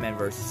post Batman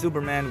vs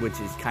Superman, which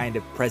is kind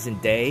of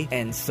present day,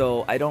 and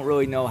so I don't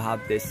really know how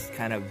this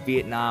kind of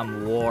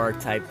Vietnam War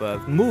type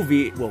of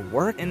movie will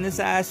work in this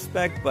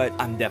aspect, but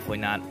I'm definitely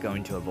not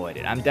going to avoid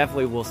it. I'm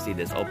definitely will see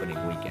this opening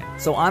weekend.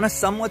 So on a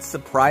somewhat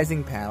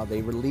surprising panel,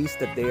 they released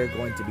that they are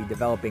going to be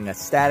developing a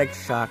Static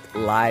Shock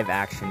live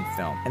action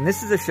film. And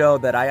this is a show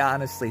that I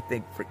honestly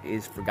think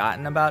is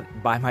forgotten about,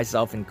 by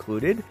myself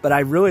included, but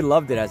I really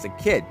loved it as a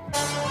kid.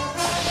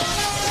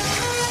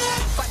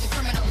 Fight the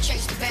criminal,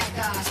 chase the bad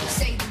guys,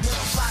 save the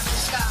world, fly to the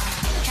sky.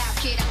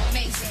 Half kid, I'm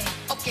amazing.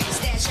 Okay,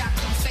 Static Shock,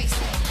 don't face it.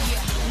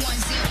 Yeah,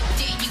 1-0,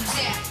 then use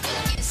that.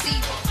 Get see,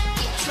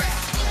 get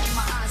trapped. In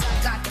my eyes, I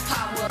got the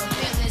power.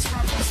 Villains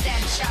from the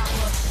Static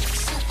Shower.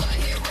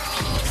 Superhero,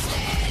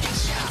 Static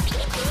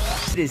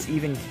Shock. It is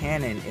even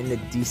canon in the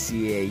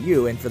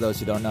DCAU, and for those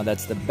who don't know,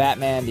 that's the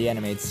Batman the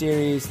Animated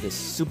Series, the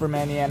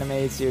Superman the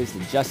Animated Series, the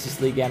Justice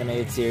League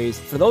Animated Series.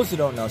 For those who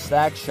don't know,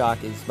 Static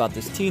Shock is about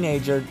this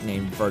teenager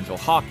named Virgil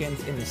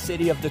Hawkins in the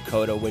city of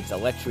Dakota with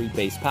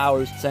electric-based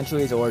powers.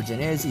 Essentially, his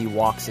origin is he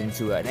walks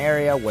into an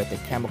area where the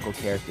chemical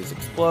characters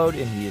explode,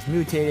 and he is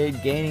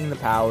mutated, gaining the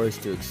powers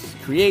to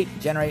create,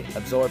 generate,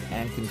 absorb,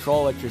 and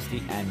control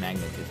electricity and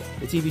magnetism.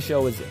 The TV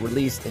show was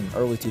released in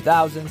early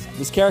 2000s.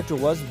 This character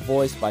was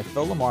voiced by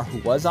Phil Lamar,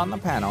 who was on the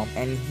panel,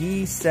 and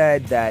he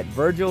said that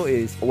Virgil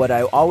is what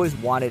I always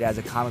wanted as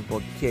a comic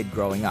book kid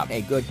growing up.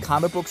 A good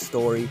comic book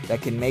story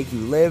that can make you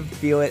live,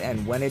 feel it,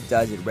 and when it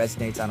does, it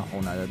resonates on a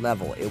whole nother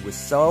level. It was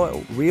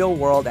so real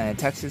world and a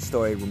textured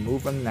story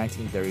removed from the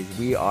 1930s.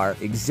 We are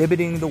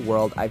exhibiting the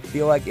world. I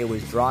feel like it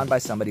was drawn by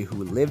somebody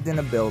who lived in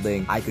a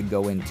building I could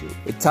go into.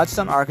 It touched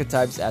on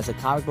archetypes as a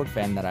comic book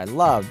fan that I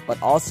loved,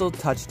 but also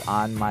touched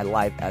on my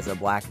life as a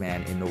black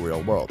man in the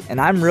real world. And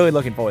I'm really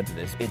looking forward to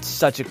this. It's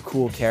such a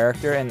cool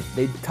character, and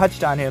They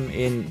touched on him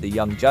in the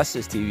Young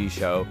Justice TV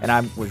show, and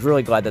I was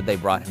really glad that they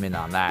brought him in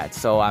on that.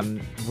 So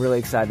I'm really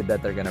excited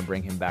that they're going to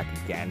bring him back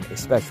again,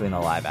 especially in the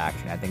live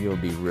action. I think it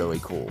would be really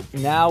cool.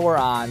 Now we're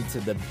on to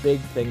the big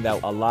thing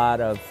that a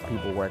lot of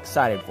people were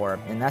excited for,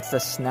 and that's the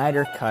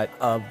Snyder Cut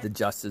of the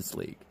Justice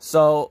League.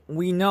 So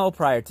we know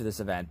prior to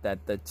this event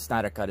that the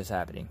Snyder Cut is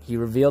happening. He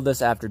revealed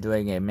this after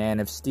doing a Man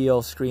of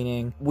Steel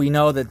screening. We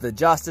know that the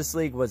Justice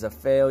League was a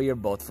failure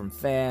both from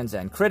fans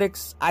and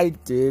critics. I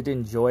did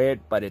enjoy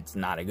it, but it's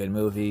not a good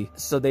movie.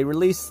 So they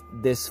released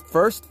this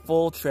first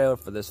full trailer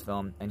for this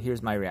film, and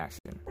here's my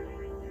reaction.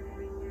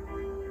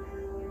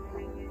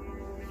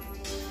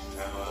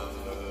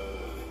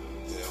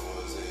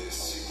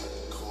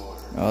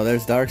 Oh,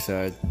 there's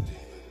Darkseid.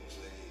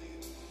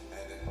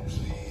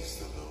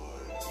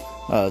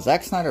 Oh,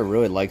 Zack Snyder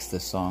really likes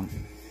this song.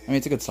 I mean,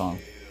 it's a good song.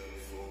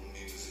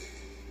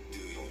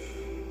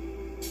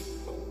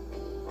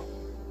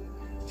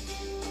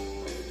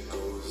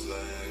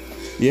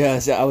 Yeah,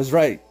 I was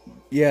right.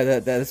 Yeah,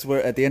 that's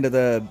where at the end of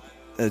the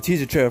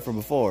teaser trailer from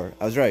before.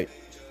 I was right.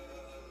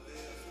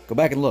 Go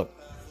back and look.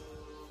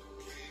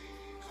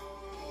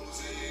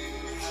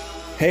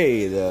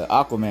 Hey, the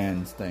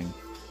Aquaman thing.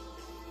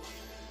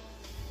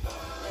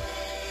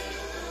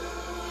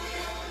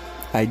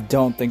 I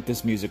don't think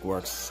this music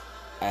works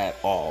at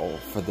all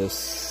for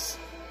this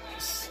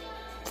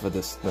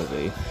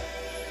movie.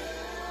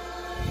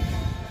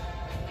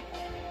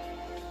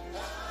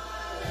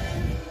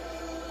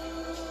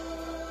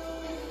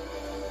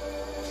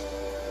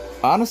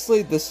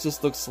 Honestly, this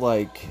just looks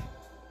like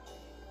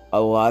a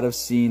lot of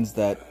scenes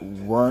that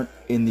weren't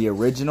in the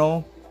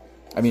original.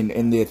 I mean,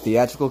 in the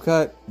theatrical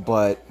cut,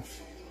 but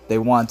they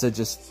want to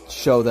just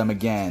show them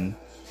again.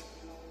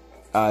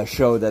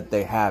 Show that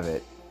they have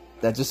it.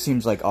 That just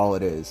seems like all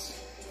it is.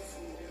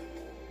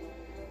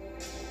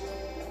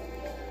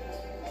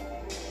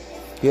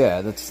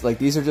 Yeah, that's like,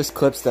 these are just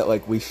clips that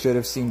like we should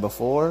have seen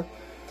before,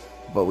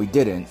 but we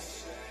didn't.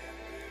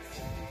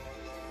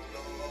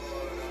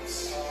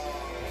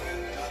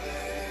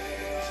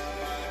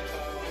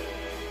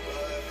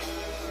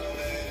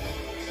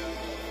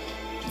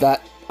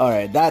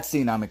 Alright, that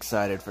scene I'm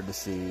excited to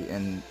see,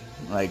 and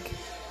like,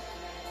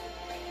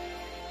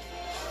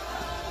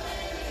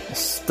 I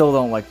still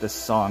don't like this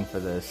song for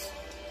this.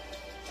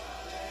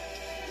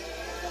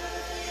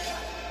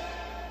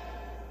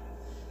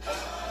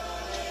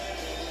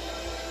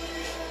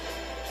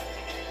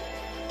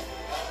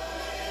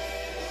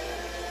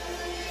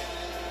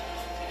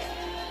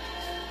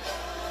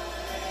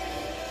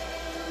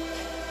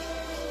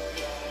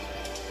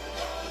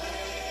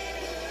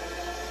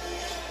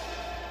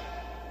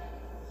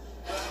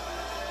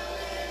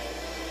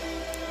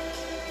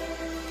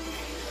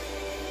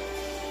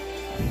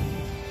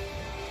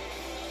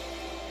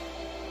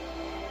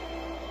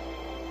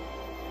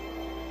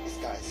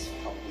 Guy's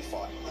probably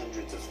fought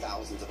hundreds of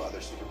thousands of other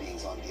super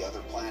beings on the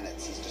other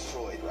planets he's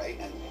destroyed, right?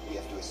 And we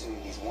have to assume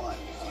he's won.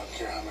 I don't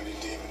care how many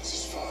demons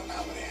he's fought and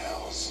how many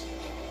hells.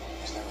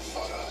 He's never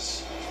fought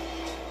us.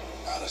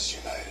 Not us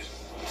united.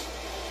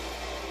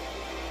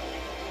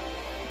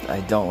 I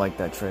don't like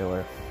that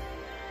trailer.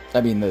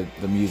 I mean,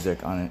 the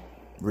music on it.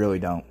 Really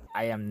don't.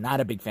 I am not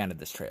a big fan of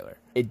this trailer.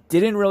 It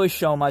didn't really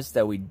show much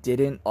that we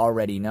didn't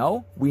already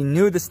know. We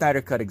knew the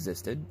Snyder Cut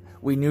existed.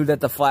 We knew that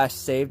the Flash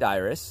saved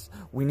Iris.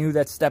 We knew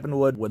that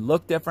Steppenwolf would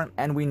look different,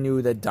 and we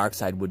knew that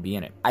Darkseid would be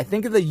in it. I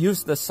think the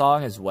use of the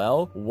song as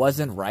well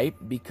wasn't right,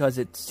 because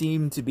it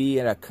seemed to be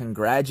a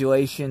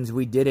congratulations,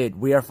 we did it,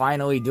 we are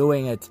finally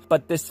doing it.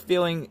 But this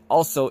feeling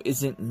also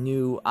isn't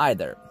new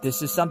either.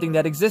 This is something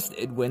that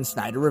existed when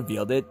Snyder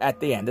revealed it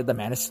at the end of the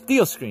Man of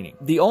Steel screening.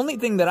 The only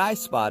thing that I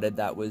spotted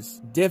that was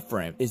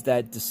different is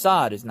that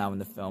Desaad is now in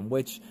the film,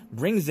 which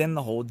brings in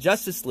the whole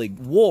Justice League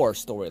War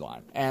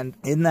storyline. And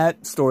in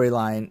that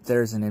storyline,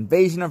 there's an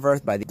invasion of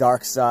Earth by the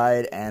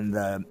Darkseid, and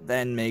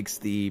then makes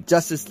the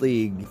Justice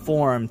League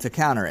form to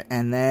counter it.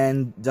 And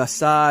then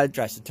Desaad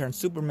tries to turn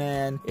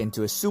Superman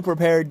into a super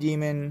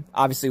parademon,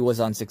 obviously was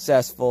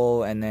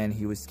unsuccessful, and then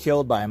he was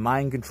killed by a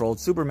mind-controlled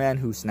Superman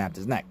who snapped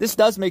his neck. This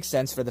does make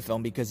sense for the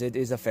film because it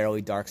is a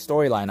fairly dark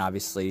storyline,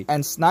 obviously.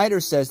 And Snyder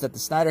says that the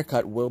Snyder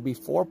Cut will be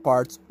 4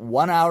 parts,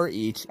 1 hour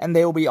each, and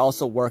they will be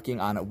also working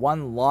on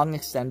one long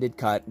extended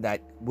cut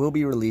that will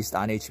be released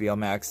on HBO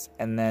Max,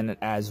 and then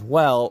as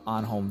well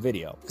on home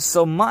video.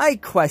 So my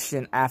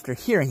question after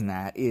hearing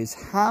that is,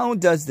 how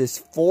does this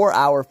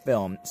 4-hour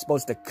film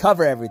supposed to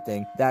cover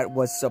everything that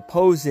was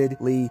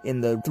supposedly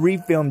in the 3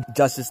 film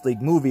Justice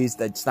League movies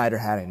that Snyder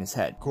had in his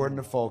head? According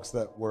to folks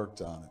that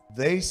worked on it,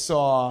 they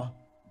saw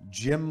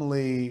Jim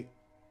Lee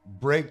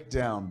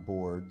breakdown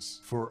boards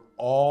for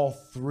all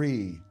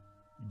 3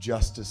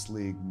 Justice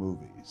League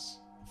movies.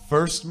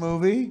 First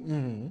movie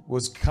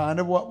was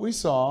kind of what we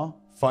saw.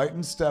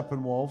 Fighting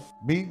Steppenwolf,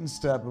 meeting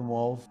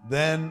Steppenwolf.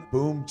 Then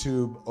Boom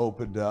Tube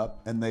opened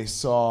up and they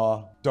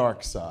saw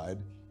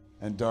Darkseid.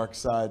 And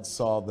Darkseid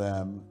saw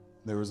them.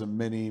 There was a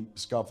mini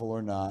scuffle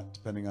or not,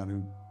 depending on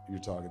who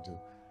you're talking to.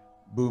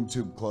 Boom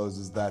Tube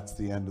closes, that's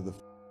the end of the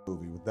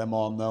movie. With them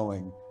all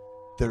knowing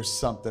there's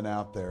something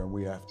out there and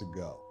we have to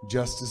go.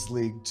 Justice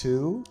League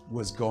 2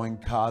 was going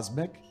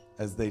cosmic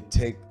as they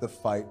take the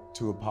fight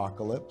to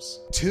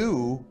Apocalypse.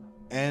 2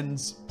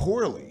 ends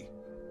poorly,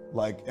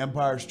 like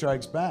Empire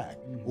Strikes Back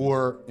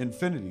or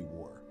Infinity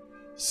War.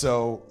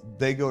 So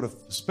they go to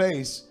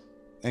space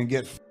and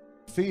get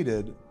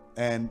defeated,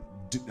 and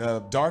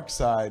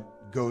Darkseid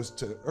goes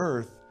to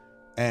Earth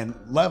and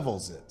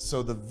levels it.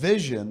 So the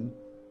vision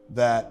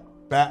that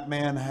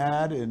Batman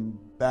had in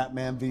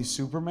Batman v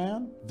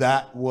Superman,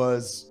 that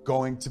was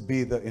going to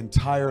be the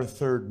entire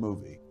third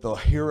movie. The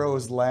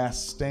hero's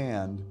last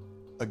stand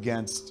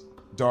against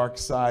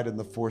Darkseid and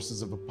the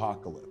forces of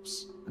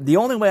Apocalypse. The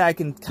only way I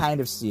can kind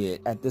of see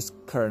it at this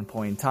current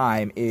point in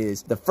time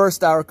is the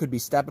first hour could be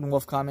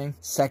Steppenwolf coming.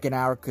 Second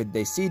hour could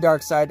they see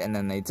Darkseid and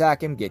then they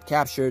attack him, get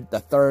captured. The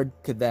third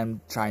could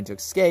them trying to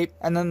escape.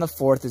 And then the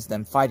fourth is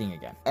them fighting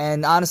again.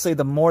 And honestly,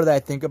 the more that I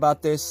think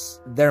about this,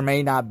 there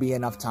may not be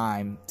enough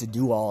time to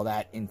do all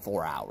that in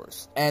 4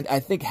 hours. And I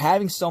think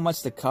having so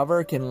much to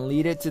cover can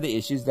lead it to the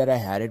issues that I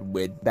had it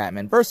with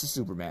Batman vs.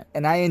 Superman.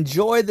 And I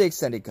enjoy the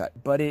extended cut,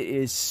 but it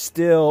is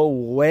still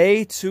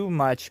way too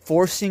much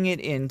forcing it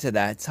into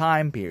that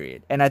time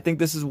period. And I think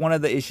this is one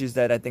of the issues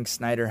that I think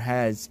Snyder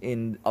has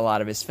in a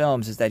lot of his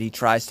films, is that he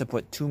tries to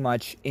put too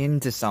much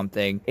into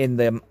something in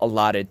the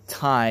allotted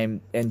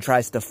time and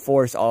tries to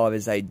force all of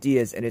his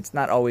ideas, and it's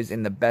not always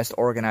in the best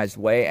organized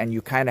way, and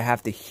you kind of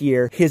have to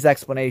hear his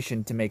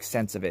explanation to make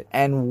sense of it.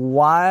 And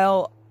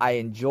while I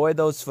enjoy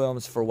those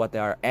films for what they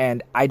are,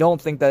 and I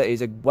don't think that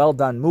is a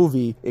well-done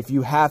movie if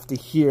you have to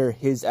hear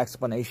his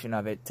explanation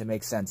of it to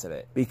make sense of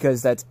it,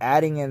 because that's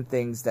adding in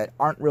things that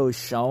aren't really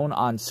shown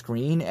on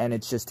screen, and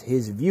it's just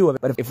his view of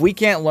it. But if we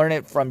can't learn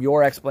it from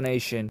your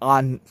explanation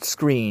on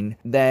screen,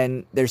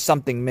 then there's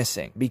something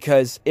missing,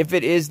 because if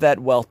it is that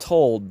well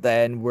told,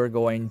 then we're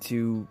going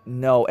to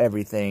know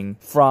everything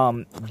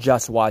from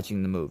just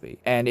watching the movie.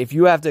 And if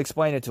you have to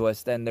explain it to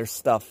us, then there's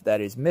stuff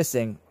that is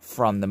missing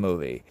from the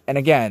movie. And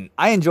again,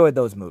 I enjoyed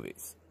those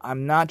movies.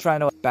 I'm not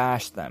trying to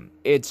bash them.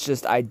 It's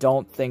just I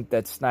don't think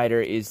that Snyder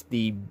is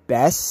the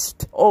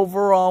best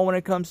overall when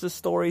it comes to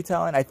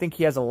storytelling. I think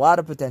he has a lot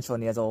of potential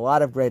and he has a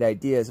lot of great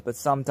ideas, but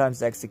sometimes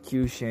the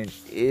execution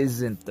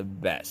isn't the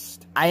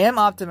best. I am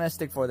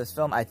optimistic for this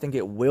film. I think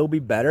it will be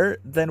better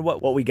than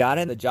what we got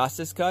in the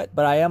Justice cut,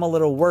 but I am a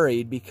little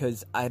worried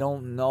because I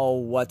don't know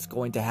what's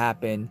going to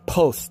happen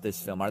post this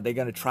film. Are they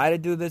going to try to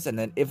do this, and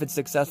then if it's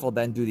successful,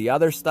 then do the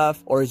other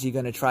stuff? Or is he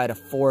going to try to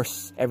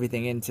force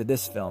everything into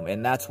this film?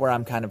 And that's where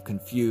I'm kind of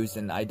confused,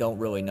 and I don't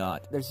really know.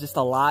 There's just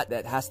a lot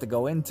that has to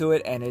go into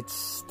it, and it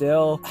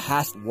still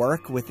has to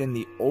work within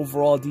the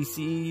overall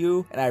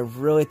DCEU, and I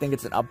really think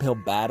it's an uphill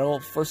battle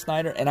for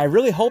Snyder, and I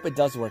really hope it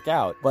does work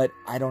out, but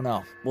I don't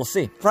know. We'll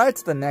see. Prior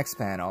to the next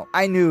panel,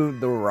 I knew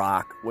The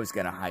Rock was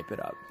gonna hype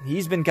it up.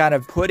 He's been kind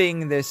of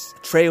putting this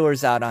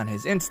trailers out on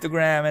his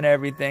Instagram and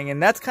everything,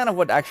 and that's kind of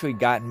what actually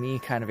got me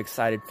kind of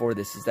excited for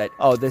this, is that,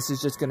 oh, this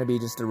is just gonna be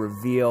just a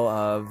reveal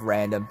of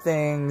random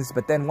things.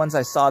 But then once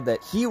I saw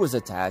that he was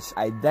attached,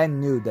 I then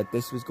knew that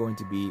this was going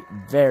to be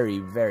very,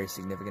 very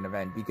significant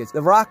event, because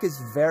The Rock is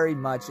very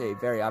much a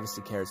very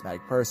obviously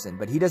charismatic person,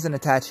 but he doesn't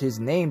attach his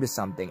name to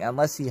something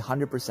unless he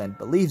 100%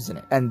 believes in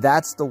it. And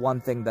that's the one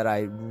thing that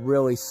I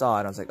really saw,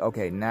 and I was like,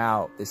 okay,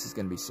 now this is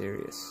going to be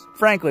serious.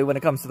 Frankly, when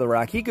it comes to The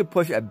Rock, he could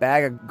push a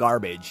bag of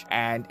garbage,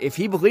 and if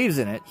he believes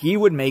in it, he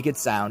would make it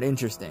sound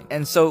interesting.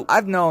 And so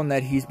I've known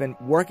that he's been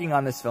working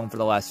on this film for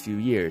the last few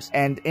years,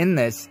 and in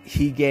this,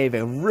 he gave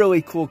a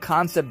really cool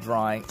concept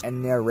drawing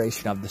and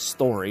narration of the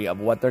story of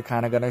what they're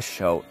kind of going to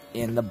show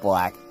in the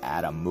Black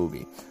Adam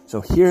movie.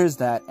 So here's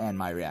that and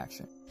my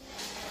reaction.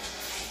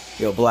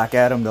 Yo, Black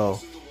Adam though.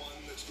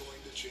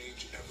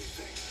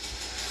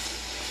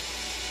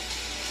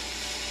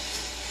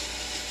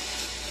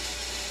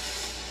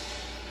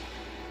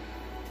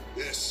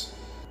 This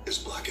is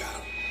Black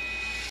Adam.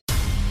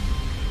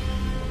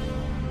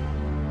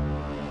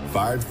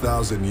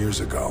 5,000 years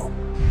ago,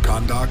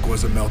 Kahndaq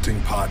was a melting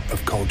pot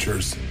of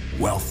cultures,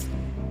 wealth,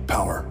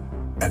 power,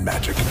 and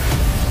magic.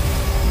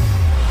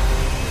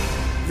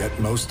 Yet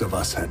most of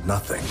us had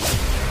nothing,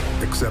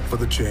 except for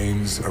the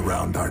chains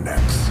around our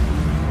necks.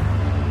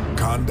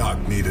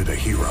 Kahndaq needed a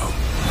hero.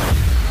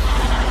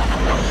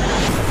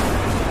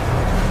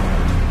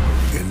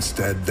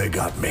 Instead, they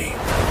got me.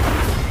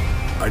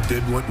 I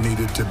did what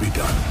needed to be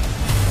done,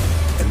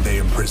 and they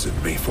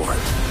imprisoned me for it.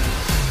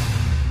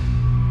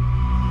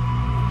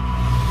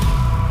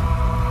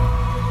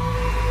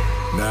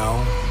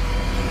 Now,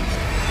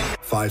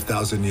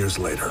 5,000 years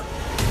later,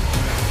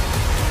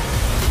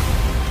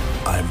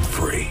 I'm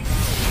free,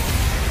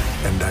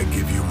 and I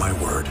give you my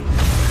word.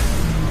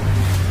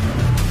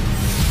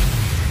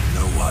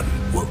 No one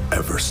will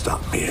ever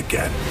stop me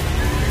again.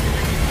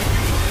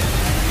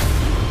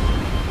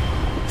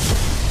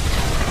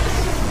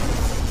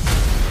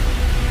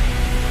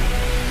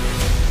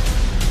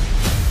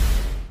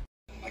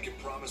 I can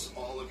promise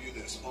all of you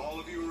this, all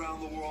of you around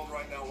the world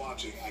right now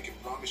watching, I can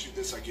promise you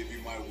this, I give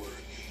you my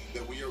word,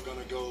 that we are going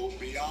to go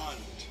beyond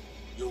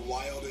your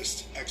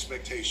wildest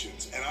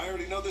expectations. And I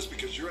already know this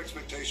because your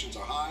expectations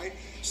are high,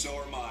 so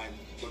are mine.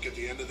 Look, at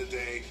the end of the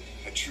day,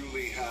 I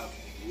truly have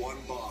one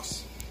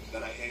boss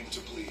that I aim to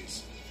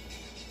please.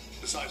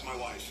 Besides my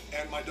wife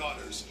and my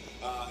daughters.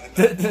 And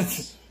that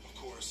boss, of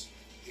course,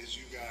 is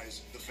you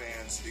guys, the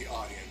fans, the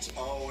audience.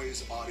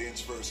 Always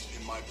audience first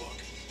in my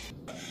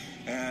book.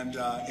 And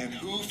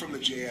who from the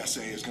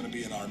JSA is going to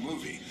be in our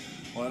movie?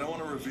 Well, I don't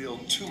want to reveal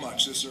too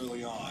much this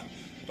early on,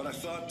 but I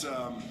thought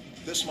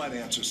this might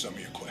answer some of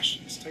your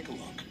questions. Take a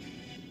look.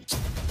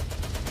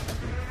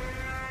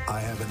 I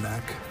have a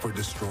knack for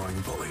destroying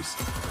bullies.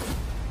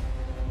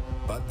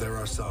 But there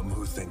are some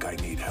who think I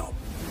need help.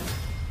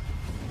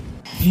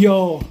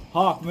 Yo,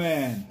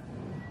 Hawkman.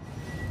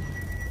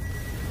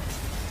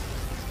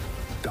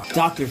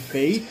 Dr.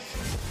 Fate?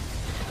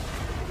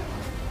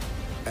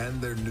 And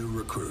their new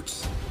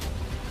recruits.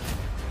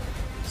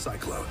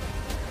 Cyclone.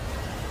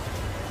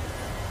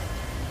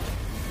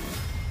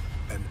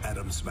 And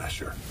Atom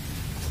Smasher.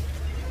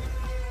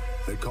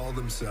 They call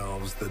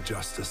themselves the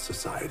Justice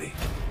Society.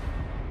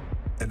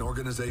 An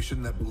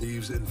organization that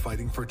believes in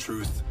fighting for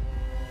truth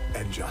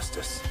and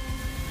justice.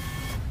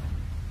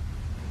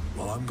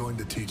 Well, I'm going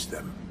to teach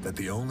them that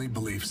the only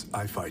beliefs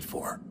I fight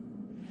for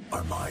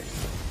are mine.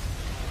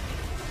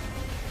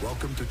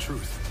 Welcome to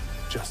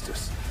Truth,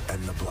 Justice,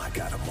 and the Black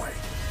Adam Way.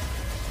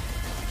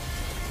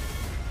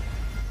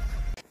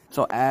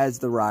 So as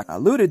The Rock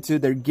alluded to,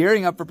 they're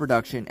gearing up for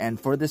production and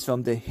for this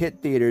film to hit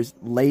theaters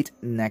late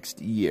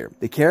next year.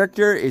 The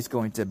character is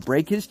going to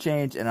break his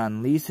chains and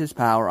unleash his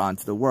power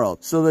onto the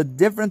world. So the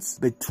difference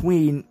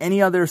between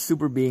any other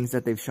super beings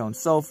that they've shown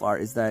so far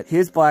is that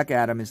his Black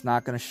Adam is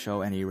not going to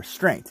show any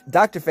restraint.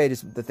 Dr. Fate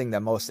is the thing that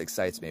most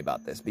excites me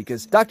about this,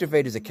 because Dr.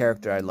 Fate is a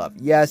character I love.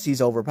 Yes,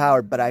 he's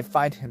overpowered, but I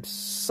find him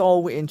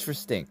so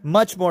interesting.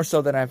 Much more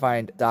so than I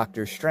find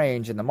Doctor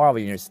Strange in the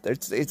Marvel Universe.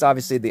 It's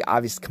obviously the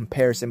obvious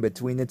comparison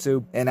between the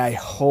two, and I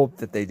hope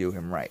that they do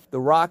him right. The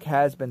Rock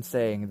has been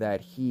saying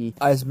that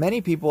as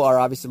many people are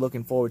obviously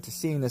looking forward to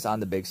seeing this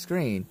on the big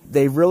screen,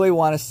 they really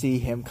want to see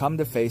him come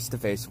to face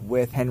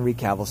with Henry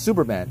Cavill's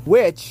Superman,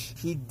 which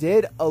he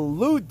did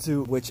allude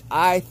to, which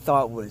I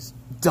thought was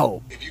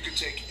dope. If you could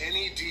take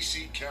any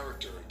DC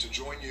character to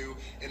join you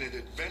in an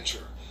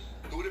adventure,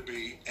 who would it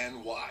be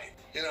and why?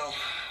 You know,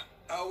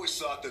 I always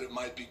thought that it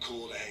might be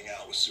cool to hang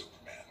out with Superman.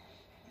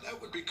 That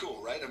would be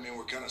cool, right? I mean,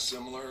 we're kind of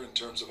similar in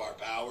terms of our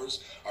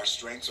powers, our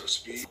strengths, our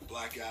speed.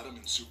 Black Adam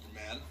and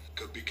Superman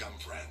could become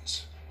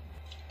friends.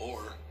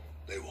 Or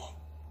they won't.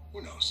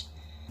 Who knows?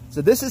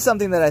 So this is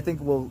something that I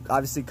think will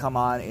obviously come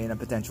on in a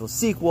potential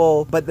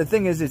sequel. But the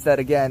thing is that,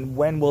 again,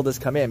 when will this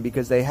come in?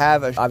 Because they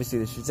have, obviously,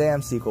 the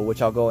Shazam sequel, which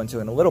I'll go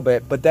into in a little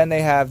bit. But then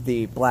they have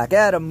the Black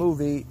Adam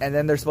movie. And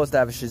then they're supposed to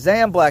have a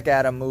Shazam Black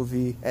Adam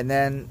movie. And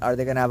then are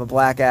they going to have a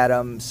Black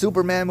Adam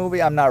Superman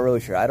movie? I'm not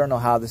really sure. I don't know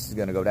how this is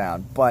going to go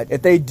down. But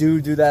if they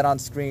do that on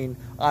screen,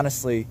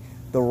 honestly,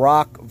 The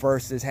Rock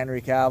versus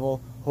Henry Cavill,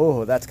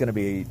 oh, that's going to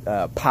be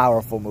a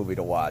powerful movie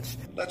to watch.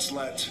 Let's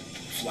let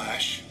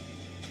Flash,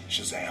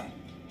 Shazam,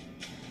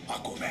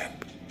 Aquaman,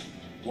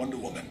 Wonder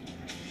Woman,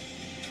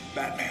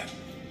 Batman,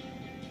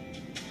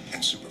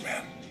 and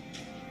Superman.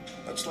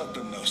 Let's let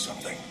them know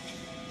something.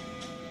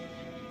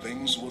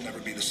 Things will never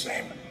be the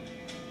same,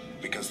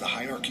 because the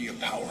hierarchy of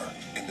power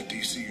in the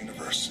DC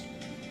universe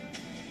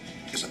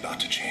is about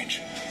to change.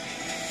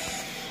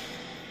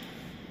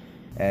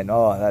 And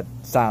oh, that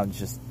sounds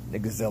just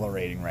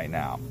exhilarating right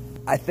now.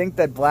 I think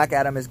that Black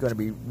Adam is going to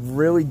be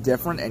really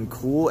different and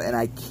cool, and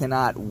I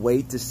cannot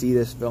wait to see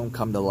this film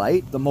come to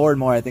light. The more and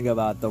more I think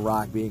about The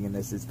Rock being in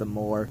this, it's the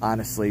more,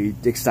 honestly,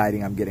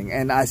 exciting I'm getting.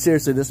 And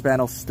seriously, this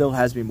panel still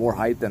has me more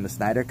hyped than the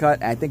Snyder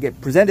Cut. I think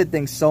it presented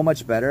things so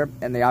much better,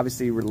 and they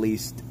obviously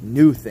released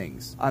new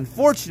things.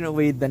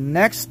 Unfortunately, the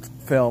next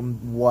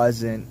film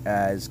wasn't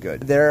as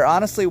good. There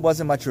honestly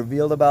wasn't much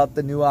revealed about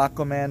the new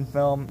Aquaman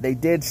film. They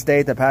did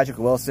state that Patrick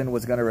Wilson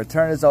was going to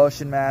return as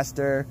Ocean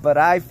Master, but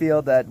I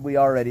feel that we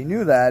already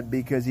knew that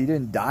because he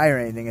didn't die or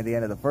anything at the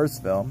end of the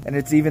first film, and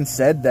it's even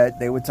said that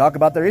they would talk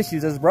about their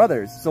issues as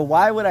brothers. So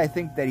why would I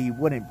think that he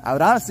wouldn't? I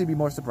would honestly be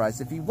more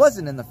surprised if he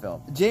wasn't in the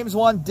film. James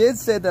Wan did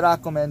say that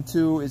Aquaman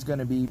 2 is going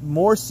to be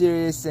more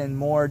serious and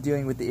more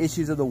dealing with the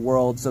issues of the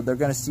world, so they're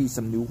going to see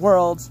some new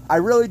worlds. I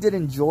really did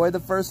enjoy the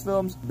first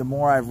films. The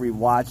more I've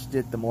rewatched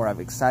it, the more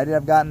excited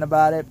I've gotten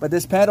about it. But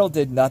this panel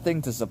did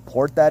nothing to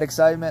support that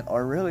excitement,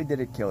 or really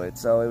did it kill it,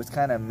 so it was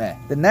kind of meh.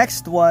 The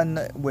next one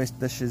was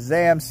the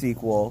Shazam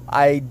sequel.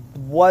 I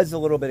was a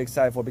little bit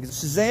excited for, because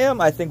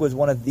Shazam, I think, was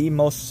one of the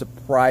most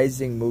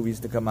surprising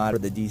movies to come out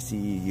of the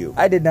DCEU.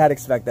 I did not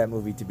expect that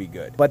movie to be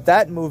good, but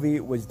that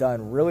movie was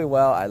done really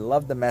well. I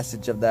loved the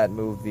message of that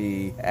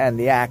movie, and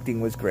the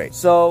acting was great.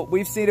 So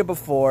we've seen it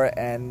before,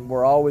 and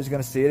we're always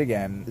going to see it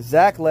again.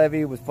 Zach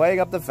Levy was playing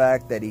up the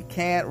fact that he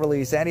can't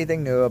release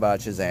anything new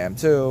about Shazam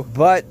 2,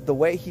 but the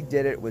way he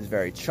did it was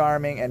very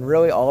charming, and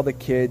really all the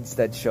kids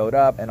that showed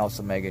up, and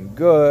also Megan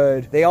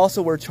Good, they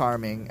also were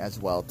charming as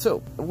well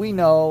too. We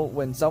know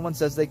when someone's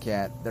says they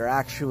can't, they're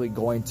actually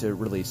going to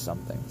release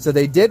something. So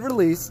they did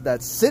release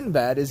that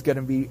Sinbad is going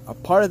to be a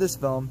part of this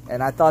film,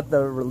 and I thought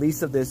the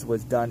release of this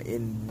was done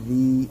in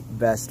the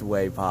best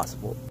way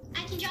possible.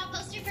 I can draw a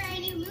poster for our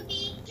new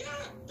movie. Yeah,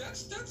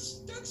 that's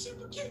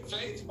super cute,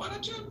 Faith. Why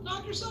don't you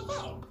knock yourself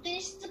out?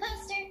 Finish the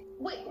poster.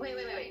 Wait.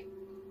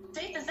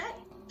 Faith, is that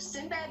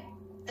Sinbad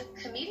the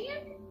comedian?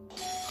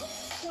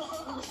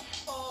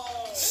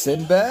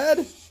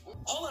 Sinbad?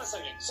 Hold on a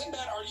second.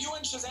 Sinbad, are you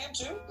in Shazam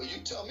 2? Well,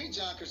 you tell me,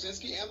 John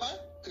Krasinski, am I?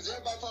 Because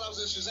everybody thought I was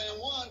in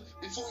Shazam 1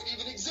 before it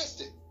even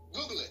existed.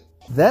 Google it.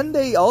 Then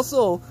they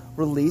also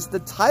released the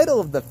title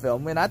of the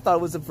film, and I thought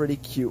it was a pretty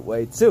cute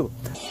way too.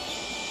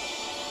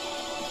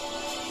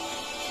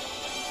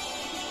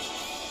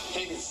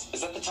 Hey,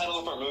 is that the title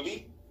of our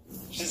movie?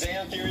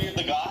 Shazam Theory of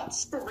the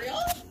Gods? For real?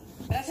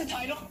 That's the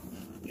title?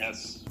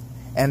 Yes.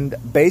 And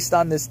based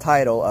on this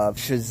title of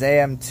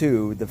Shazam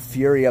 2, The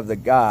Fury of the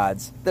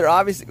Gods, they're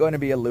obviously going to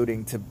be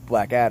alluding to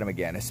Black Adam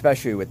again,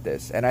 especially with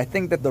this. And I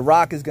think that The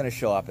Rock is going to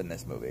show up in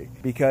this movie,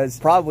 because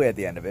probably at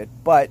the end of it.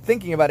 But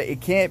thinking about it, it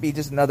can't be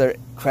just another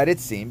credit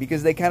scene,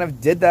 because they kind of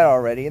did that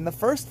already in the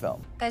first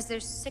film. Guys,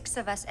 there's 6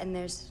 of us and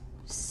there's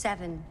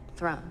 7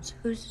 thrones.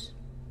 Who's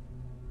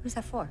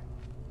that for?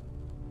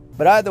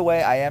 But either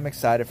way, I am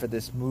excited for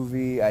this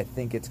movie. I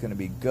think it's going to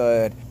be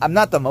good. I'm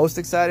not the most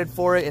excited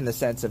for it in the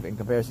sense of in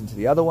comparison to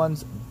the other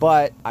ones,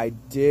 but I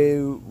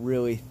do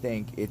really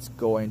think it's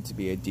going to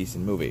be a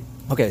decent movie.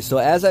 Okay, so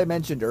as I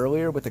mentioned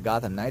earlier with the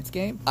Gotham Knights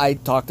game, I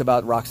talked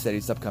about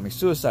Rocksteady's upcoming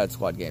Suicide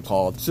Squad game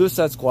called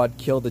Suicide Squad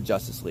Kill the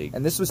Justice League.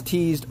 And this was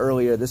teased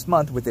earlier this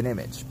month with an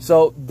image.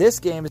 So this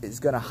game is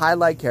going to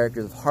highlight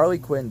characters of Harley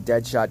Quinn,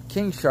 Deadshot,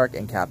 King Shark,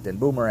 and Captain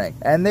Boomerang.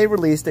 And they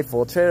released a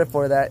full trailer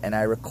for that, and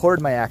I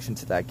recorded my action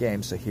to that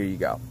game, so here you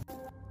go.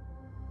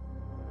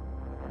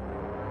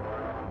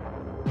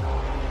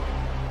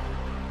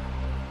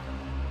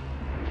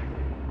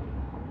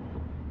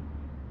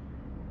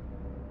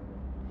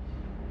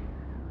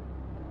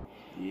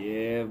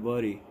 Yeah,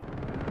 buddy.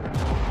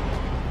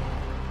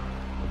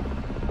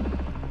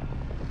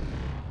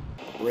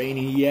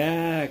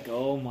 Brainiac.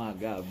 Oh my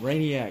god,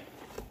 Brainiac.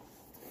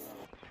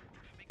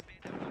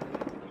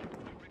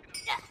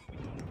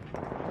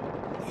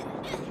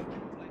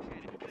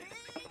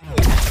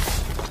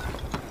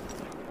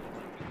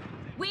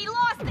 We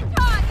lost the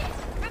target.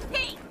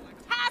 Repeat.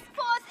 Task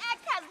Force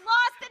X has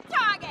lost the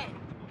target.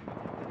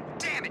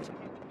 Damn it!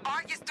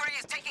 Argus 3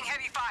 is taking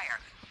heavy fire.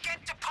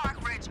 Get to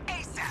Park Ridge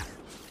ASAP.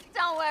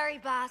 Don't worry,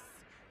 boss.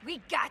 We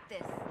got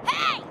this.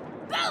 Hey!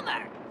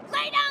 Boomer!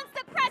 Lay down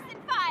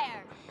suppressant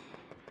fire!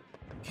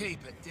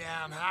 Keep it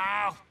down,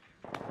 Hal.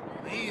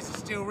 The ears are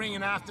still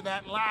ringing after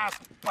that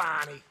last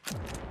Barney.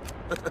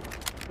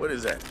 What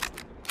is that?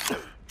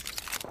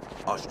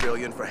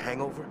 Australian for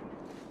hangover?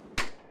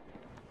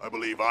 I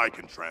believe I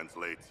can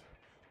translate.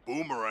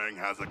 Boomerang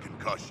has a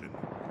concussion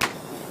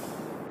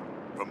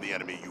from the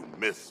enemy you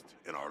missed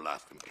in our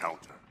last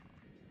encounter.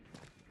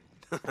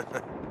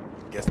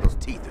 Guess those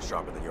teeth are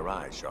sharper than your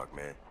eyes, Shark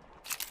Man.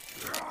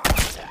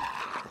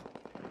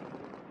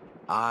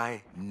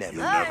 I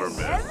never miss.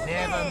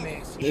 Never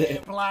miss. You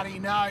bloody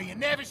know. You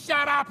never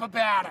shut up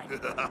about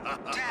it.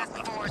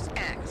 Task Force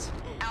X.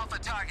 Alpha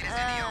target is in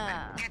the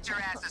open. Get your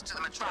asses to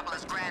the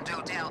Metropolis Grand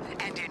Hotel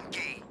and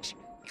engage.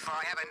 Before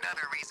I have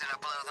another reason to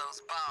blow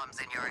those bombs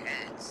in your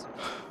heads.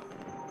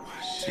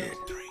 Shit.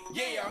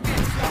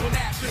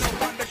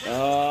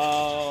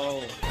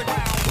 Oh.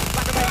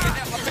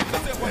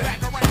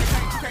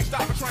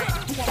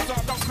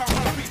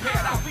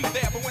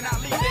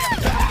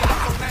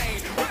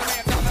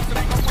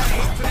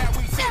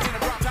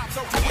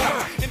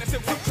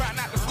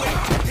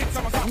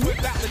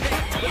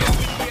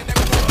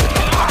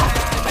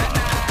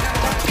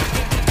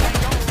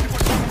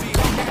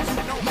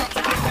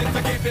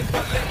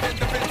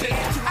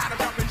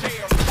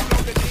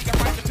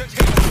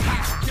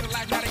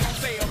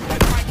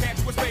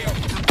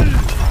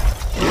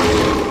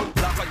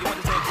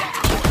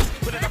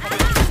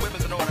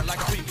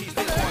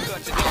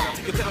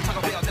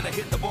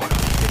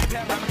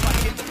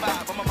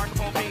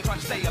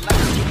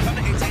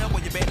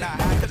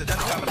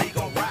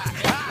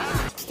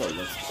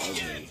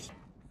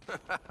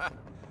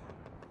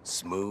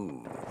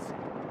 Smooth.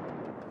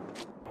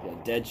 Yeah,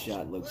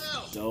 Deadshot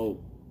looks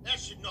dope.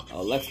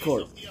 Oh,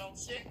 LexCorp.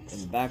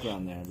 In the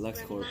background there,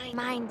 LexCorp.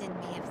 Reminded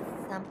me of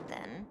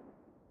something.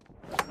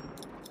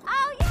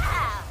 Oh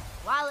yeah!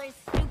 Waller's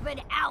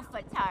stupid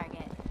alpha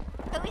target.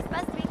 Who are we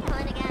supposed to be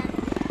killing again?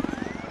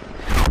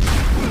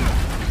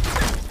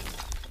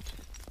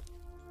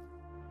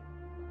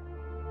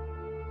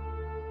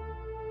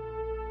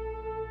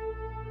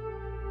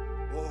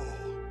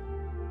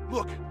 Whoa.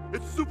 Look,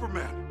 it's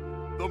Superman.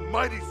 The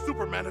mighty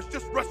Superman has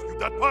just rescued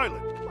that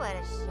pilot. What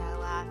a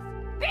show-off.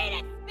 Beat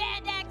it,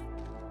 Spandex!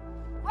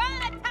 We're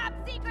on a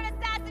top-secret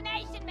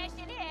assassination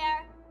mission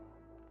here.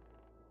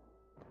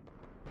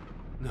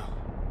 No.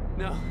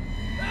 No.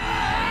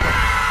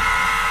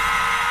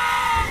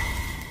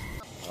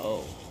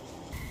 Oh.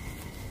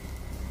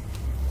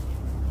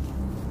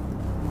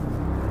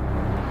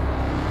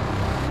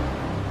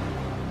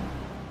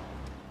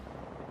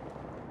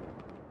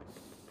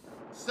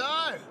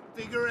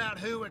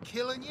 who we're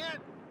killing yet?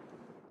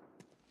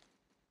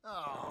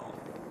 Oh,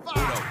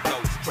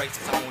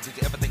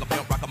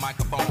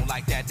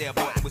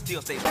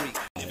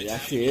 It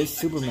actually is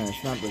Superman,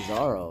 it's not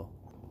Bizarro.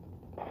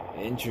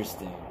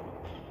 Interesting.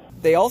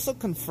 They also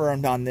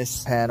confirmed on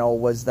this panel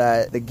was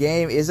that the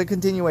game is a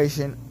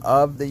continuation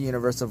of the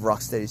universe of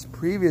Rocksteady's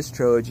previous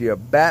trilogy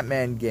of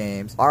Batman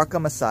games,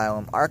 Arkham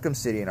Asylum, Arkham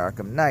City, and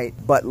Arkham Knight,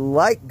 but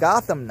like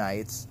Gotham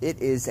Knights,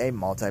 it is a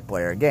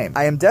multiplayer game.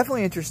 I am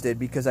definitely interested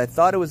because I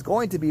thought it was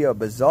going to be a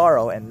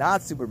Bizarro and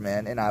not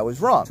Superman, and I was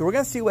wrong. So we're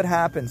going to see what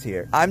happens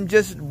here. I'm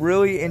just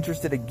really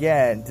interested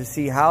again to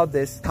see how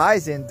this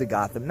ties into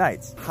Gotham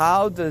Knights.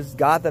 How does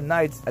Gotham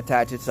Knights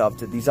attach itself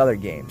to these other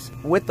games?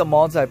 With the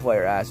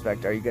multiplayer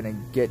aspect, are you going to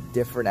get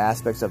different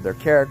aspects of their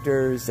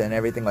characters and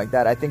everything like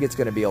that? I think it's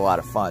going to be a lot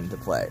of fun to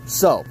play.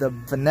 So the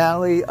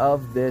finale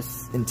of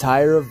this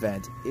entire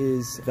event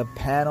is the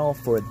panel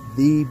for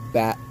the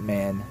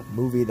Batman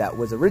movie that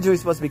was originally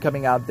supposed to be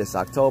coming out this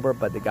October,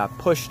 but it got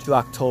pushed to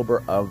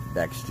October of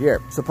next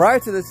year. So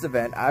prior to this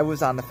event, I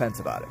was on the fence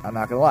about it. I'm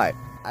not gonna lie.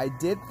 I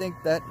did think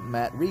that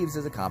Matt Reeves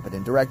is a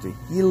competent director.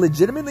 He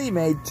legitimately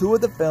made 2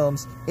 of the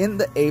films in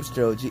the Apes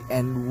trilogy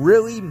and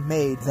really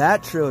made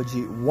that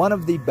trilogy one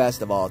of the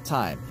best of all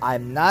time.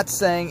 I'm not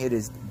saying it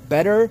is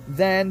better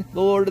than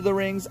The Lord of the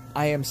Rings.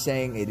 I am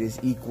saying it is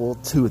equal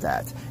to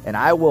that. And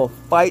I will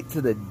fight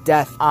to the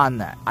death on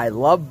that. I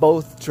love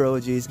both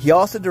trilogies. He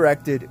also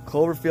directed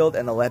Cloverfield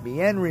and the Let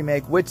Me In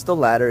remake, which the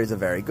latter is a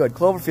very good.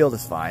 Cloverfield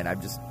is fine.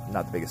 I'm just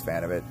not the biggest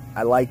fan of it.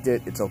 I liked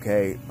it. It's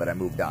okay, but I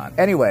moved on.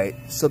 Anyway,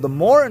 so the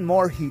more and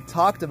more he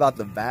talked about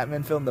the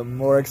Batman film, the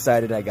more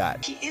excited I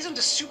got. He isn't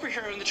a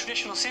superhero in the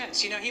traditional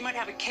sense. You know, he might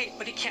have a cape,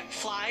 but he can't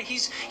fly.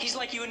 He's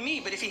like you and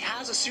me, but if he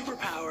has a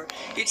superpower,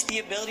 it's the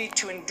ability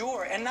to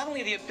endure. And not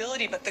only the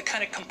ability, but the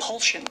kind of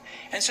compulsion.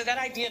 And so that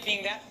idea of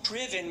being that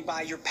driven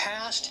by your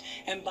past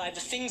and by the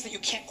things that you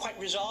can't quite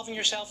resolve in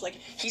yourself, like,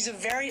 he's a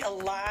very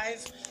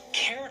alive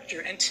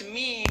character. And to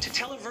me, to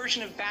tell a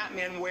version of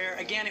Batman where,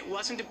 again, it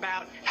wasn't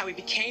about how he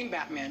became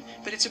Batman,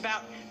 but it's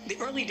about the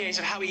early days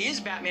of how he is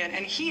Batman,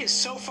 and he is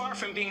so far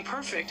from being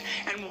perfect,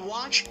 and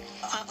watch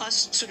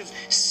us sort of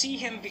see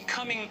him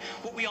becoming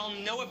what we all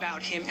know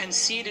about him and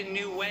see it in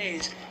new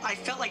ways. I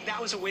felt like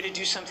that was a way to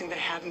do something that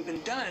hadn't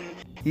been done.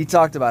 He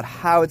talked about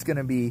how it's going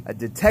to be a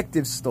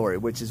detective story,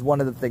 which is one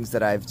of the things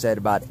that I've said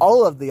about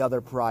all of the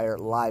other prior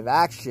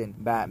live-action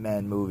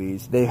Batman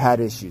movies they've had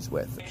issues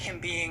with. Him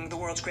being the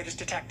world's greatest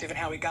detective and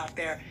how he got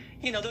there.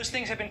 You know, those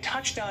things have been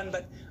touched on,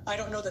 but I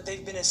don't know that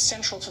they've been as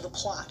central to the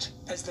plot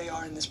as they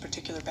are in this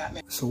particular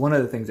Batman. So one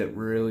of the things that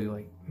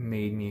really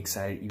made me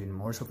excited even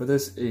more so for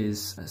this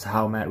is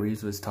how Matt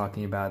Reeves was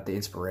talking about the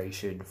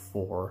inspiration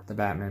for the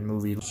Batman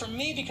movie. For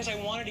me, because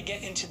I wanted to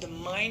get into the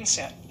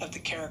mindset of the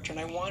character and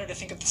I wanted to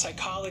think of the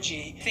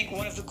psychology, I think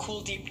one of the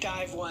cool deep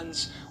dive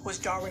ones was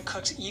Darwin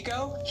Cook's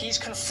ego. He's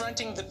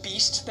confronting the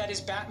beast that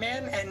is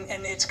Batman,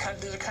 and it's kind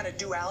of, there's a kind of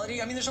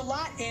duality. I mean, there's a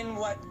lot in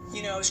what,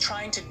 you know, is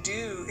trying to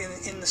do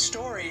in the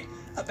story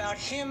about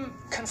him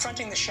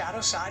confronting the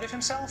shadow side of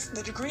himself.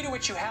 The degree to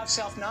which you have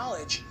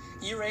self-knowledge,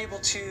 you're able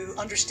to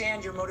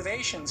understand your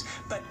motivations,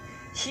 but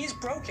he's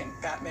broken,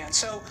 Batman.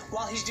 So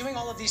while he's doing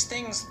all of these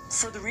things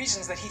for the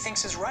reasons that he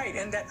thinks is right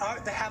and that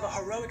have a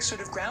heroic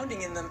sort of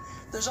grounding in them,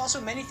 there's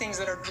also many things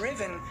that are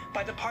driven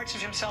by the parts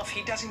of himself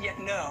he doesn't yet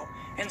know.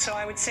 And so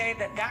I would say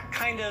that that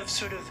kind of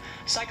sort of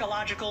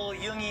psychological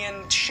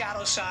Jungian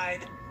shadow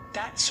side,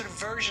 that sort of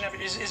version of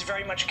it is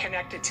very much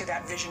connected to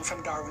that vision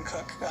from Darwin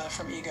Cook,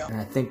 from Ego. And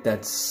I think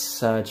that's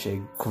such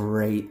a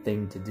great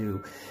thing to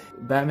do.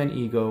 Batman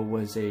Ego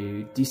was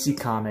a DC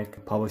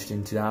comic published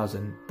in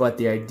 2000, but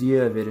the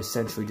idea of it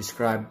essentially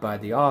described by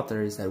the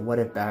author is that what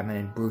if Batman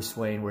and Bruce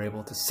Wayne were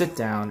able to sit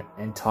down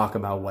and talk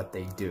about what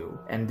they do?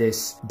 And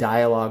this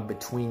dialogue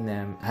between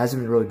them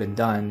hasn't really been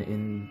done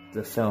in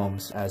the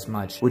films as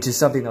much, which is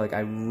something that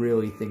I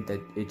really think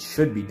that it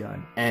should be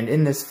done. And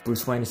in this,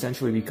 Bruce Wayne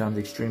essentially becomes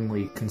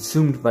extremely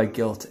consumed by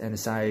guilt and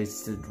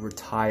decides to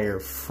retire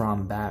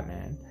from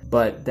Batman.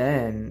 But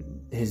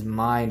then his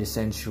mind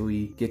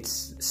essentially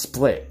gets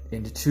split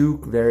into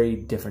 2 very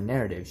different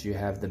narratives. You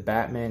have the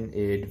Batman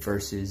id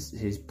versus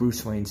his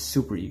Bruce Wayne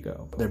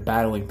superego. They're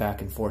battling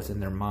back and forth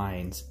in their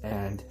minds,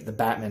 and the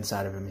Batman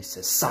side of him, he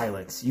says,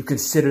 "Silence. You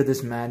consider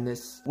this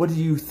madness? What do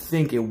you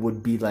think it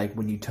would be like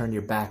when you turn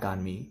your back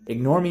on me?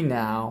 Ignore me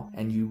now,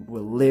 and you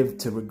will live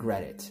to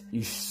regret it.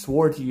 You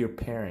swore to your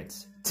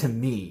parents, to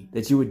me,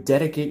 that you would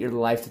dedicate your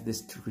life to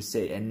this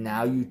crusade, and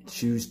now you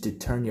choose to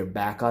turn your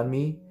back on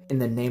me? In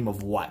the name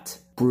of what?"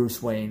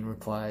 Bruce Wayne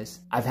replies,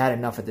 "I've had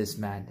enough of this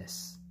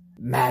madness."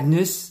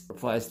 "Madness?"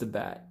 replies the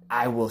Bat.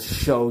 "I will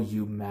show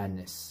you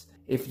madness.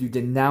 If you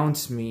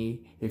denounce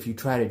me, if you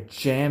try to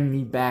jam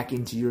me back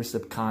into your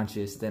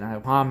subconscious, then I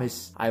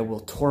promise I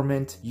will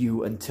torment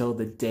you until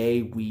the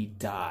day we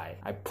die.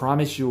 I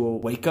promise you will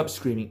wake up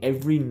screaming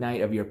every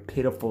night of your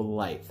pitiful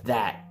life.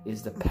 That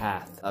is the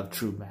path of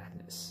true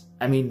madness."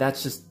 I mean,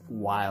 that's just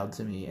wild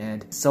to me.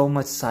 And so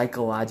much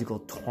psychological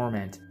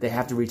torment. They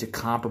have to reach a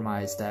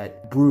compromise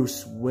that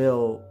Bruce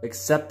will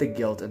accept the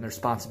guilt and the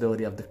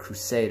responsibility of the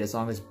crusade as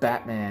long as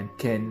Batman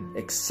can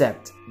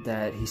accept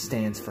that he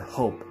stands for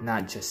hope,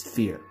 not just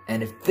fear.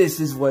 And if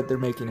this is what they're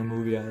making a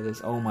movie out of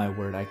this, oh my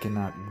word, I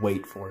cannot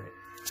wait for it.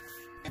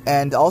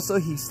 And also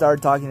he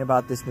started talking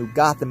about this new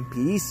Gotham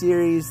PD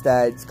series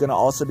that's going to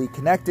also be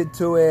connected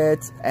to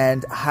it,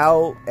 and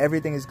how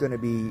everything is going to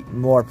be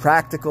more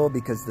practical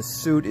because the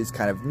suit is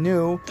kind of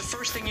new. The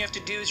first thing you have to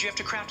do is you have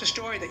to craft a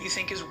story that you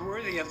think is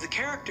worthy of the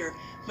character.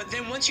 But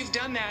then once you've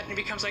done that and it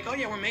becomes like, oh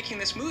yeah, we're making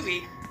this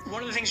movie,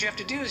 one of the things you have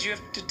to do is you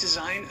have to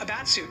design a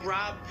bat suit.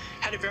 Rob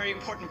had a very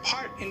important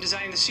part in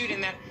designing the suit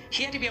in that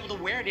he had to be able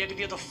to wear it, he had to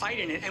be able to fight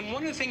in it. And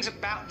one of the things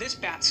about this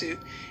bat suit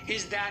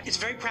is that it's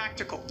very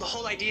practical. The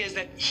whole idea is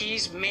that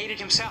he's made it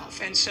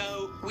himself. And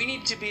so we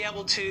needed to be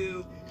able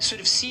to sort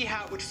of see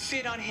how it would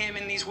fit on him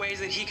in these ways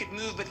that he could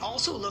move, but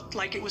also looked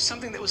like it was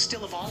something that was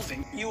still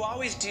evolving. You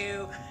always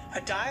do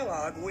a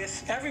dialogue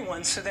with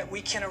everyone so that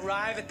we can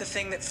arrive at the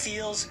thing that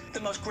feels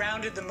the most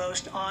grounded, the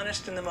most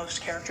honest, and the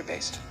most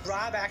character-based.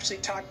 Rob actually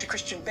talked to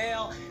Christian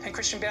Bale, and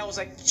Christian Bale was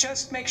like,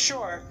 just make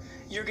sure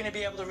you're going to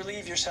be able to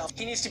relieve yourself.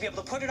 He needs to be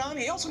able to put it on.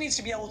 He also needs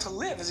to be able to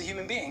live as a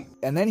human being.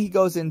 And then he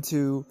goes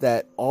into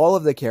that all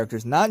of the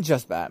characters, not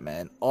just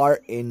Batman, are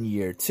in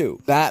year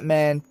 2.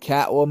 Batman,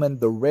 Catwoman,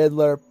 the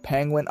Riddler,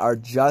 Penguin are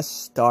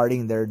just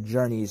starting their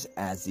journeys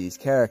as these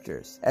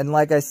characters. And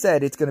like I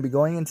said, it's going to be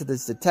going into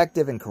this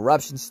detective and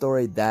corruption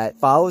story that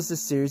follows the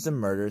series of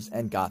murders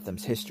and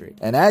Gotham's history.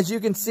 And as you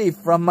can see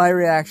from my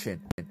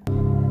reaction,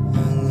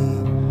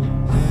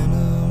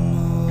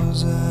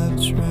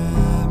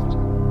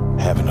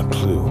 Haven't a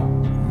clue.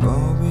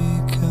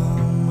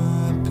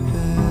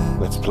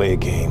 Let's play a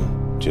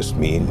game, just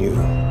me and you.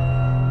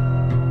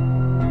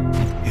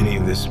 Any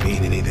of this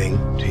mean anything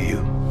to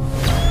you?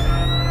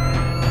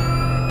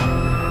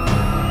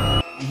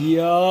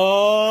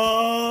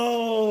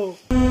 Yo!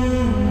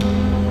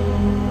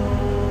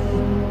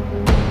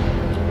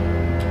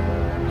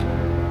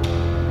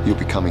 You're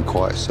becoming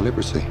quite a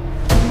celebrity.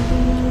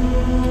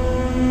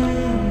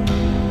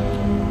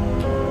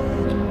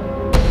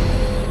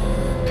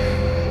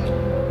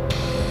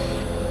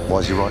 Why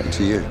is he writing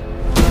to you?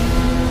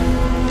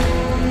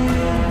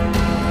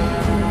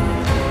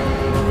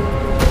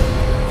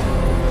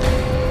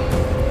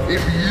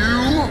 If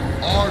you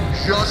are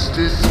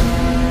justice,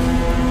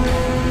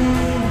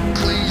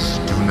 please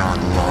do not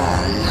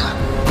lie.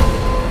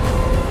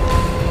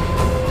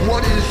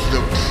 What is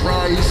the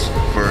price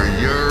for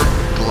your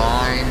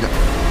blind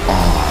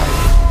eye?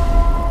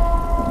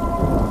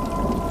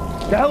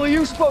 The hell are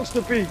you supposed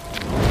to be?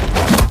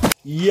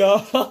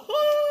 Yo!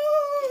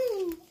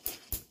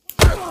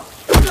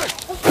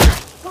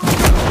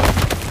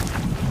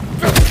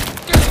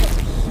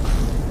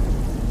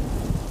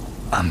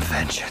 I'm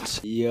vengeance.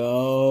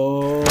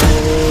 Yo.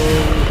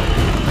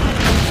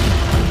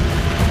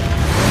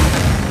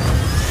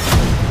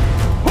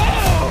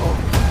 Whoa!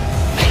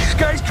 This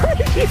guy's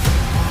crazy.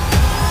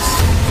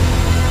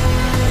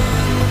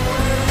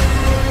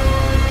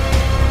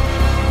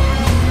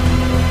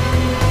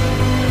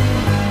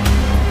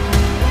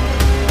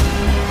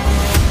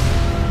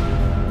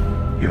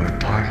 You're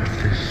part of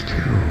this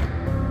too.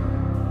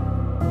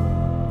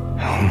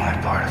 How am I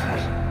part of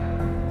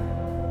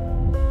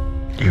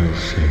it? You'll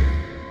see.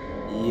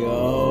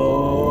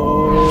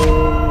 Yo,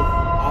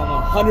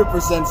 I'm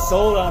 100%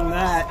 sold on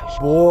that.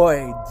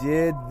 Boy,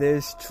 did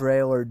this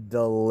trailer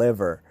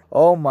deliver.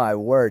 Oh my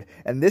word.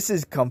 And this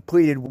is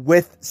completed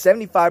with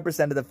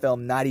 75% of the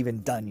film not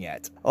even done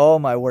yet. Oh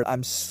my word.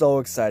 I'm so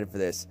excited for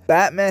this.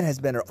 Batman has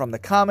been, from the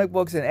comic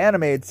books and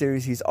animated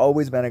series, he's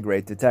always been a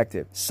great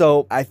detective.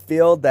 So I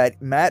feel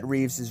that Matt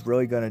Reeves is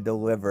really going to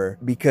deliver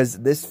because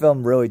this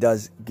film really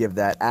does give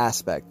that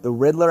aspect. The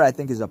Riddler, I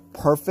think, is a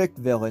perfect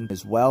villain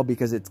as well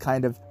because it's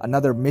kind of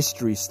another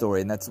mystery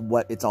story and that's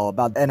what it's all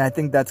about. And I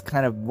think that's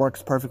kind of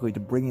works perfectly to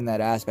bringing that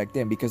aspect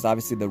in because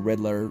obviously the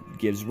Riddler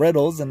gives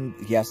riddles and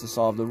he has to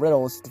solve the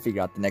riddles to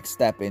figure out the next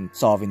step in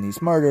solving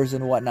these murders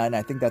and whatnot, and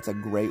I think that's a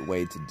great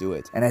way to do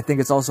it. And I think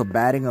it's also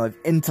batting of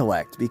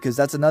intellect, because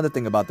that's another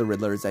thing about the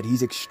Riddler is that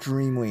he's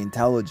extremely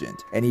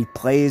intelligent, and he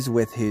plays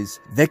with his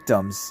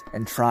victims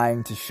and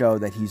trying to show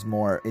that he's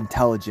more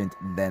intelligent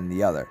than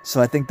the other. So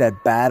I think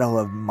that battle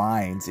of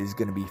minds is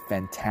going to be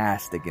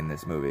fantastic in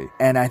this movie.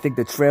 And I think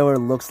the trailer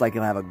looks like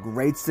it'll have a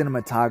great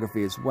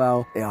cinematography as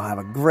well. It'll have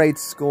a great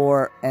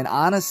score, and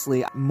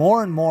honestly,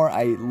 more and more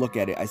I look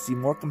at it, I see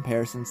more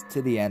comparisons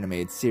to the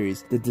animated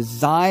series. The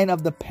design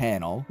of the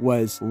panel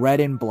was red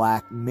and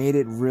black, made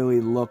it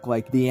really look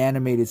like the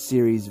animated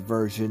series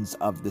versions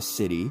of the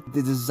city.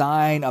 The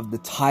design of the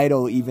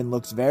title even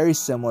looks very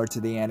similar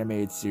to the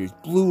animated series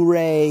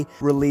Blu-ray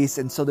release,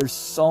 and so there's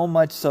so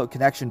much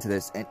connection to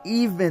this. And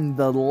even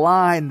the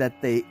line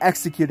that they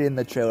executed in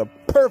the trailer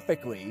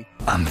perfectly,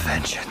 I'm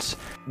vengeance,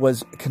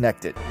 was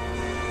connected.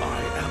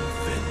 I am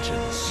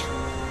vengeance.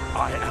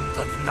 I am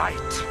the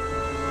night.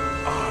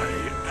 I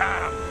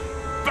am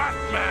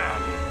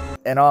Batman.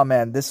 And oh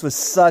man, this was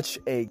such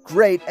a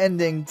great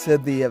ending to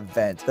the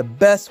event. The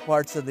best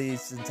parts of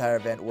this entire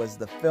event was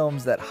the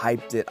films that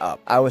hyped it up.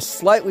 I was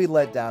slightly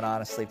let down,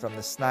 honestly, from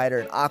the Snyder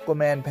and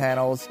Aquaman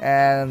panels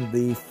and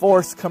the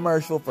Force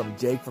commercial from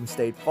Jake from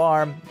State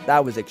Farm.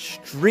 That was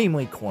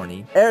extremely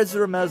corny.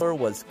 Ezra Miller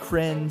was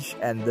cringe,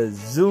 and the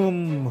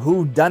Zoom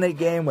whodunit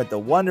game with the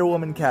Wonder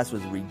Woman cast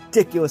was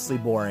ridiculously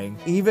boring.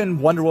 Even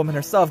Wonder Woman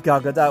herself,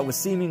 Gal Gadot, was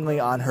seemingly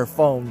on her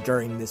phone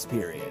during this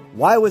period.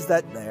 Why was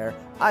that there?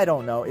 I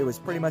don't know, it was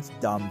pretty much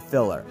dumb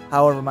filler.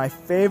 However, my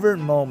favorite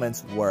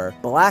moments were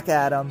Black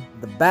Adam,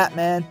 the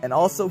Batman, and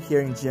also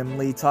hearing Jim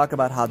Lee talk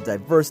about how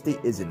diversity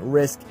isn't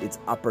risk, it's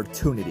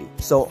opportunity.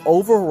 So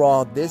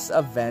overall, this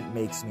event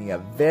makes me a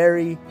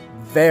very,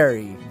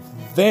 very,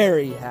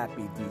 very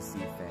happy DC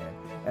fan.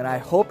 And I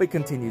hope it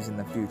continues in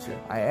the future.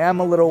 I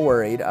am a little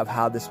worried of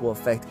how this will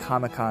affect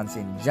Comic-Cons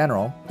in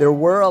general. There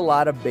were a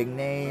lot of big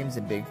names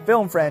and big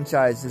film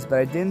franchises, but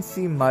I didn't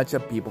see much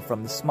of people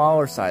from the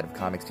smaller side of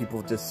comics,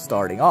 people just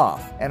starting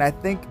off. And I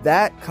think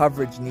that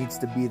coverage needs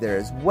to be there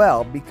as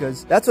well,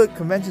 because that's what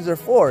conventions are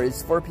for,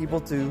 is for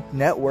people to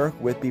network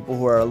with people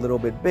who are a little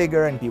bit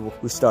bigger and people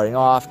who are starting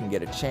off can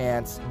get a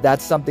chance.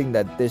 That's something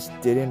that this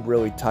didn't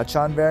really touch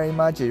on very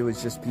much. It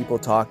was just people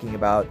talking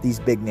about these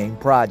big name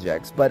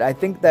projects. But I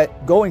think that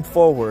going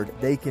forward,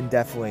 they can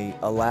definitely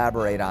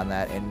elaborate on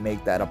that and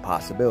make that a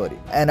possibility.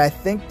 And I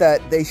think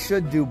that they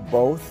should do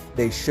both.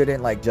 They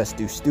shouldn't like just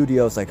do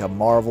studios like a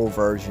Marvel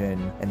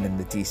version and then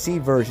the DC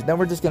version. Then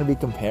we're just going to be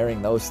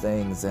comparing those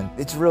things, and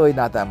it's really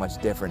not that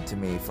much different to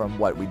me from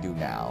what we do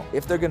now.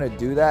 If they're going to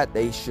do that,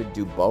 they should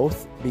do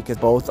both, because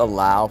both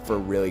allow for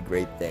really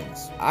great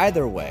things.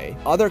 Either way,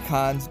 other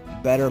cons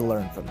better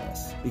learn from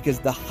this, because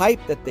the hype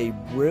that they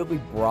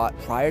really brought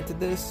prior to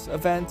this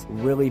event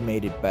really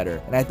made it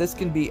better. And this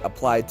can be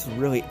applied to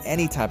really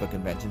any type of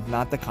convention,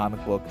 not the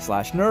comic book /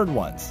 nerd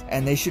ones.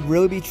 And they should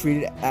really be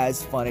treated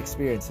as fun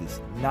experiences,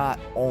 not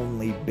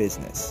only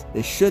business.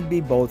 They should be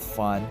both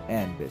fun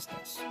and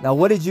business. Now,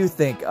 what did you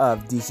think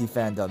of DC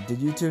FanDome? Did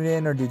you tune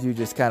in, or did you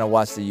just kind of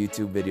watch the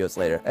YouTube videos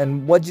later?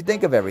 And what did you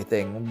think of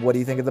everything? What do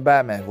you think of the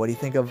Batman? What do you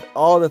think of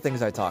all the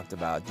things I talked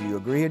about? Do you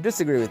agree or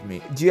disagree with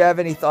me? Do you have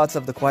any thoughts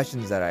of the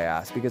questions that I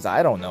asked? Because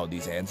I don't know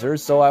these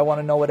answers, so I want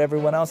to know what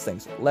everyone else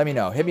thinks. Let me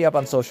know. Hit me up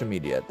on social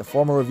media. The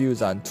Formal Review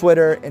is on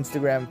Twitter,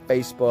 Instagram,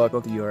 Facebook.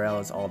 The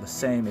URL is all the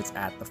same. It's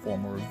at The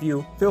Formal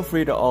Review. Feel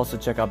free to also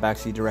check out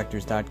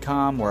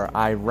backseatdirectors.com, where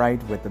I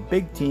write with a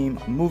big team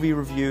movie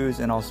reviews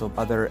and also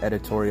other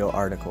editorial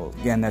articles.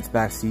 Again, that's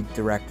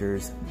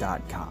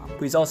backseatdirectors.com.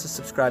 Please also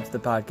subscribe to the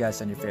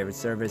podcast on your favorite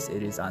service.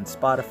 It is on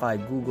Spotify,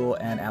 Google,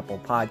 and Apple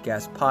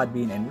Podcasts,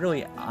 Podbean, and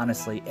really,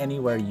 honestly,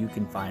 anywhere you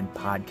can find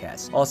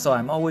podcasts. Also,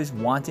 I'm always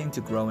wanting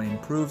to grow and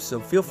improve, so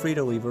feel free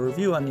to leave a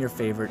review on your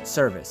favorite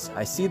service.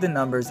 I see the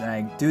numbers, and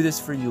I do this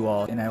for you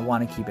all, and I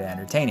want to keep it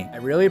entertaining. I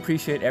really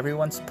appreciate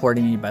everyone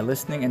supporting me by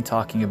listening and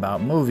talking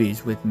about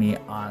movies with me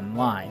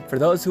online. For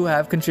those who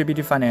have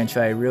contributed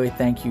financially, I really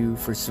thank you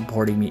for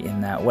supporting me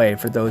in that way.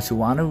 For those who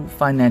want to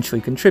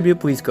financially contribute,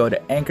 please go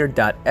to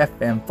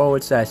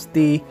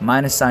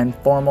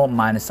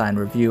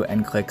anchor.fm/the-formal-review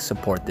and click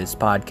support this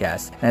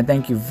podcast. And I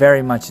thank you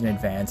very much in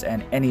advance,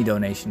 and any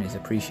donation is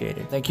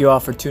appreciated. Thank you all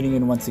for tuning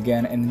in once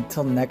again, and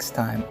until next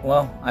time,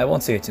 well, I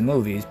won't say it's in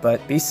movies,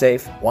 but be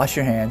safe, wash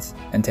your hands,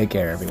 and take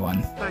care,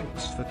 everyone.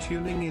 Thanks for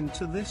tuning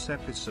into this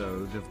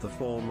episode of The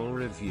Formal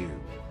Review.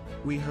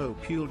 We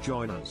hope you'll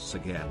join us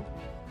again.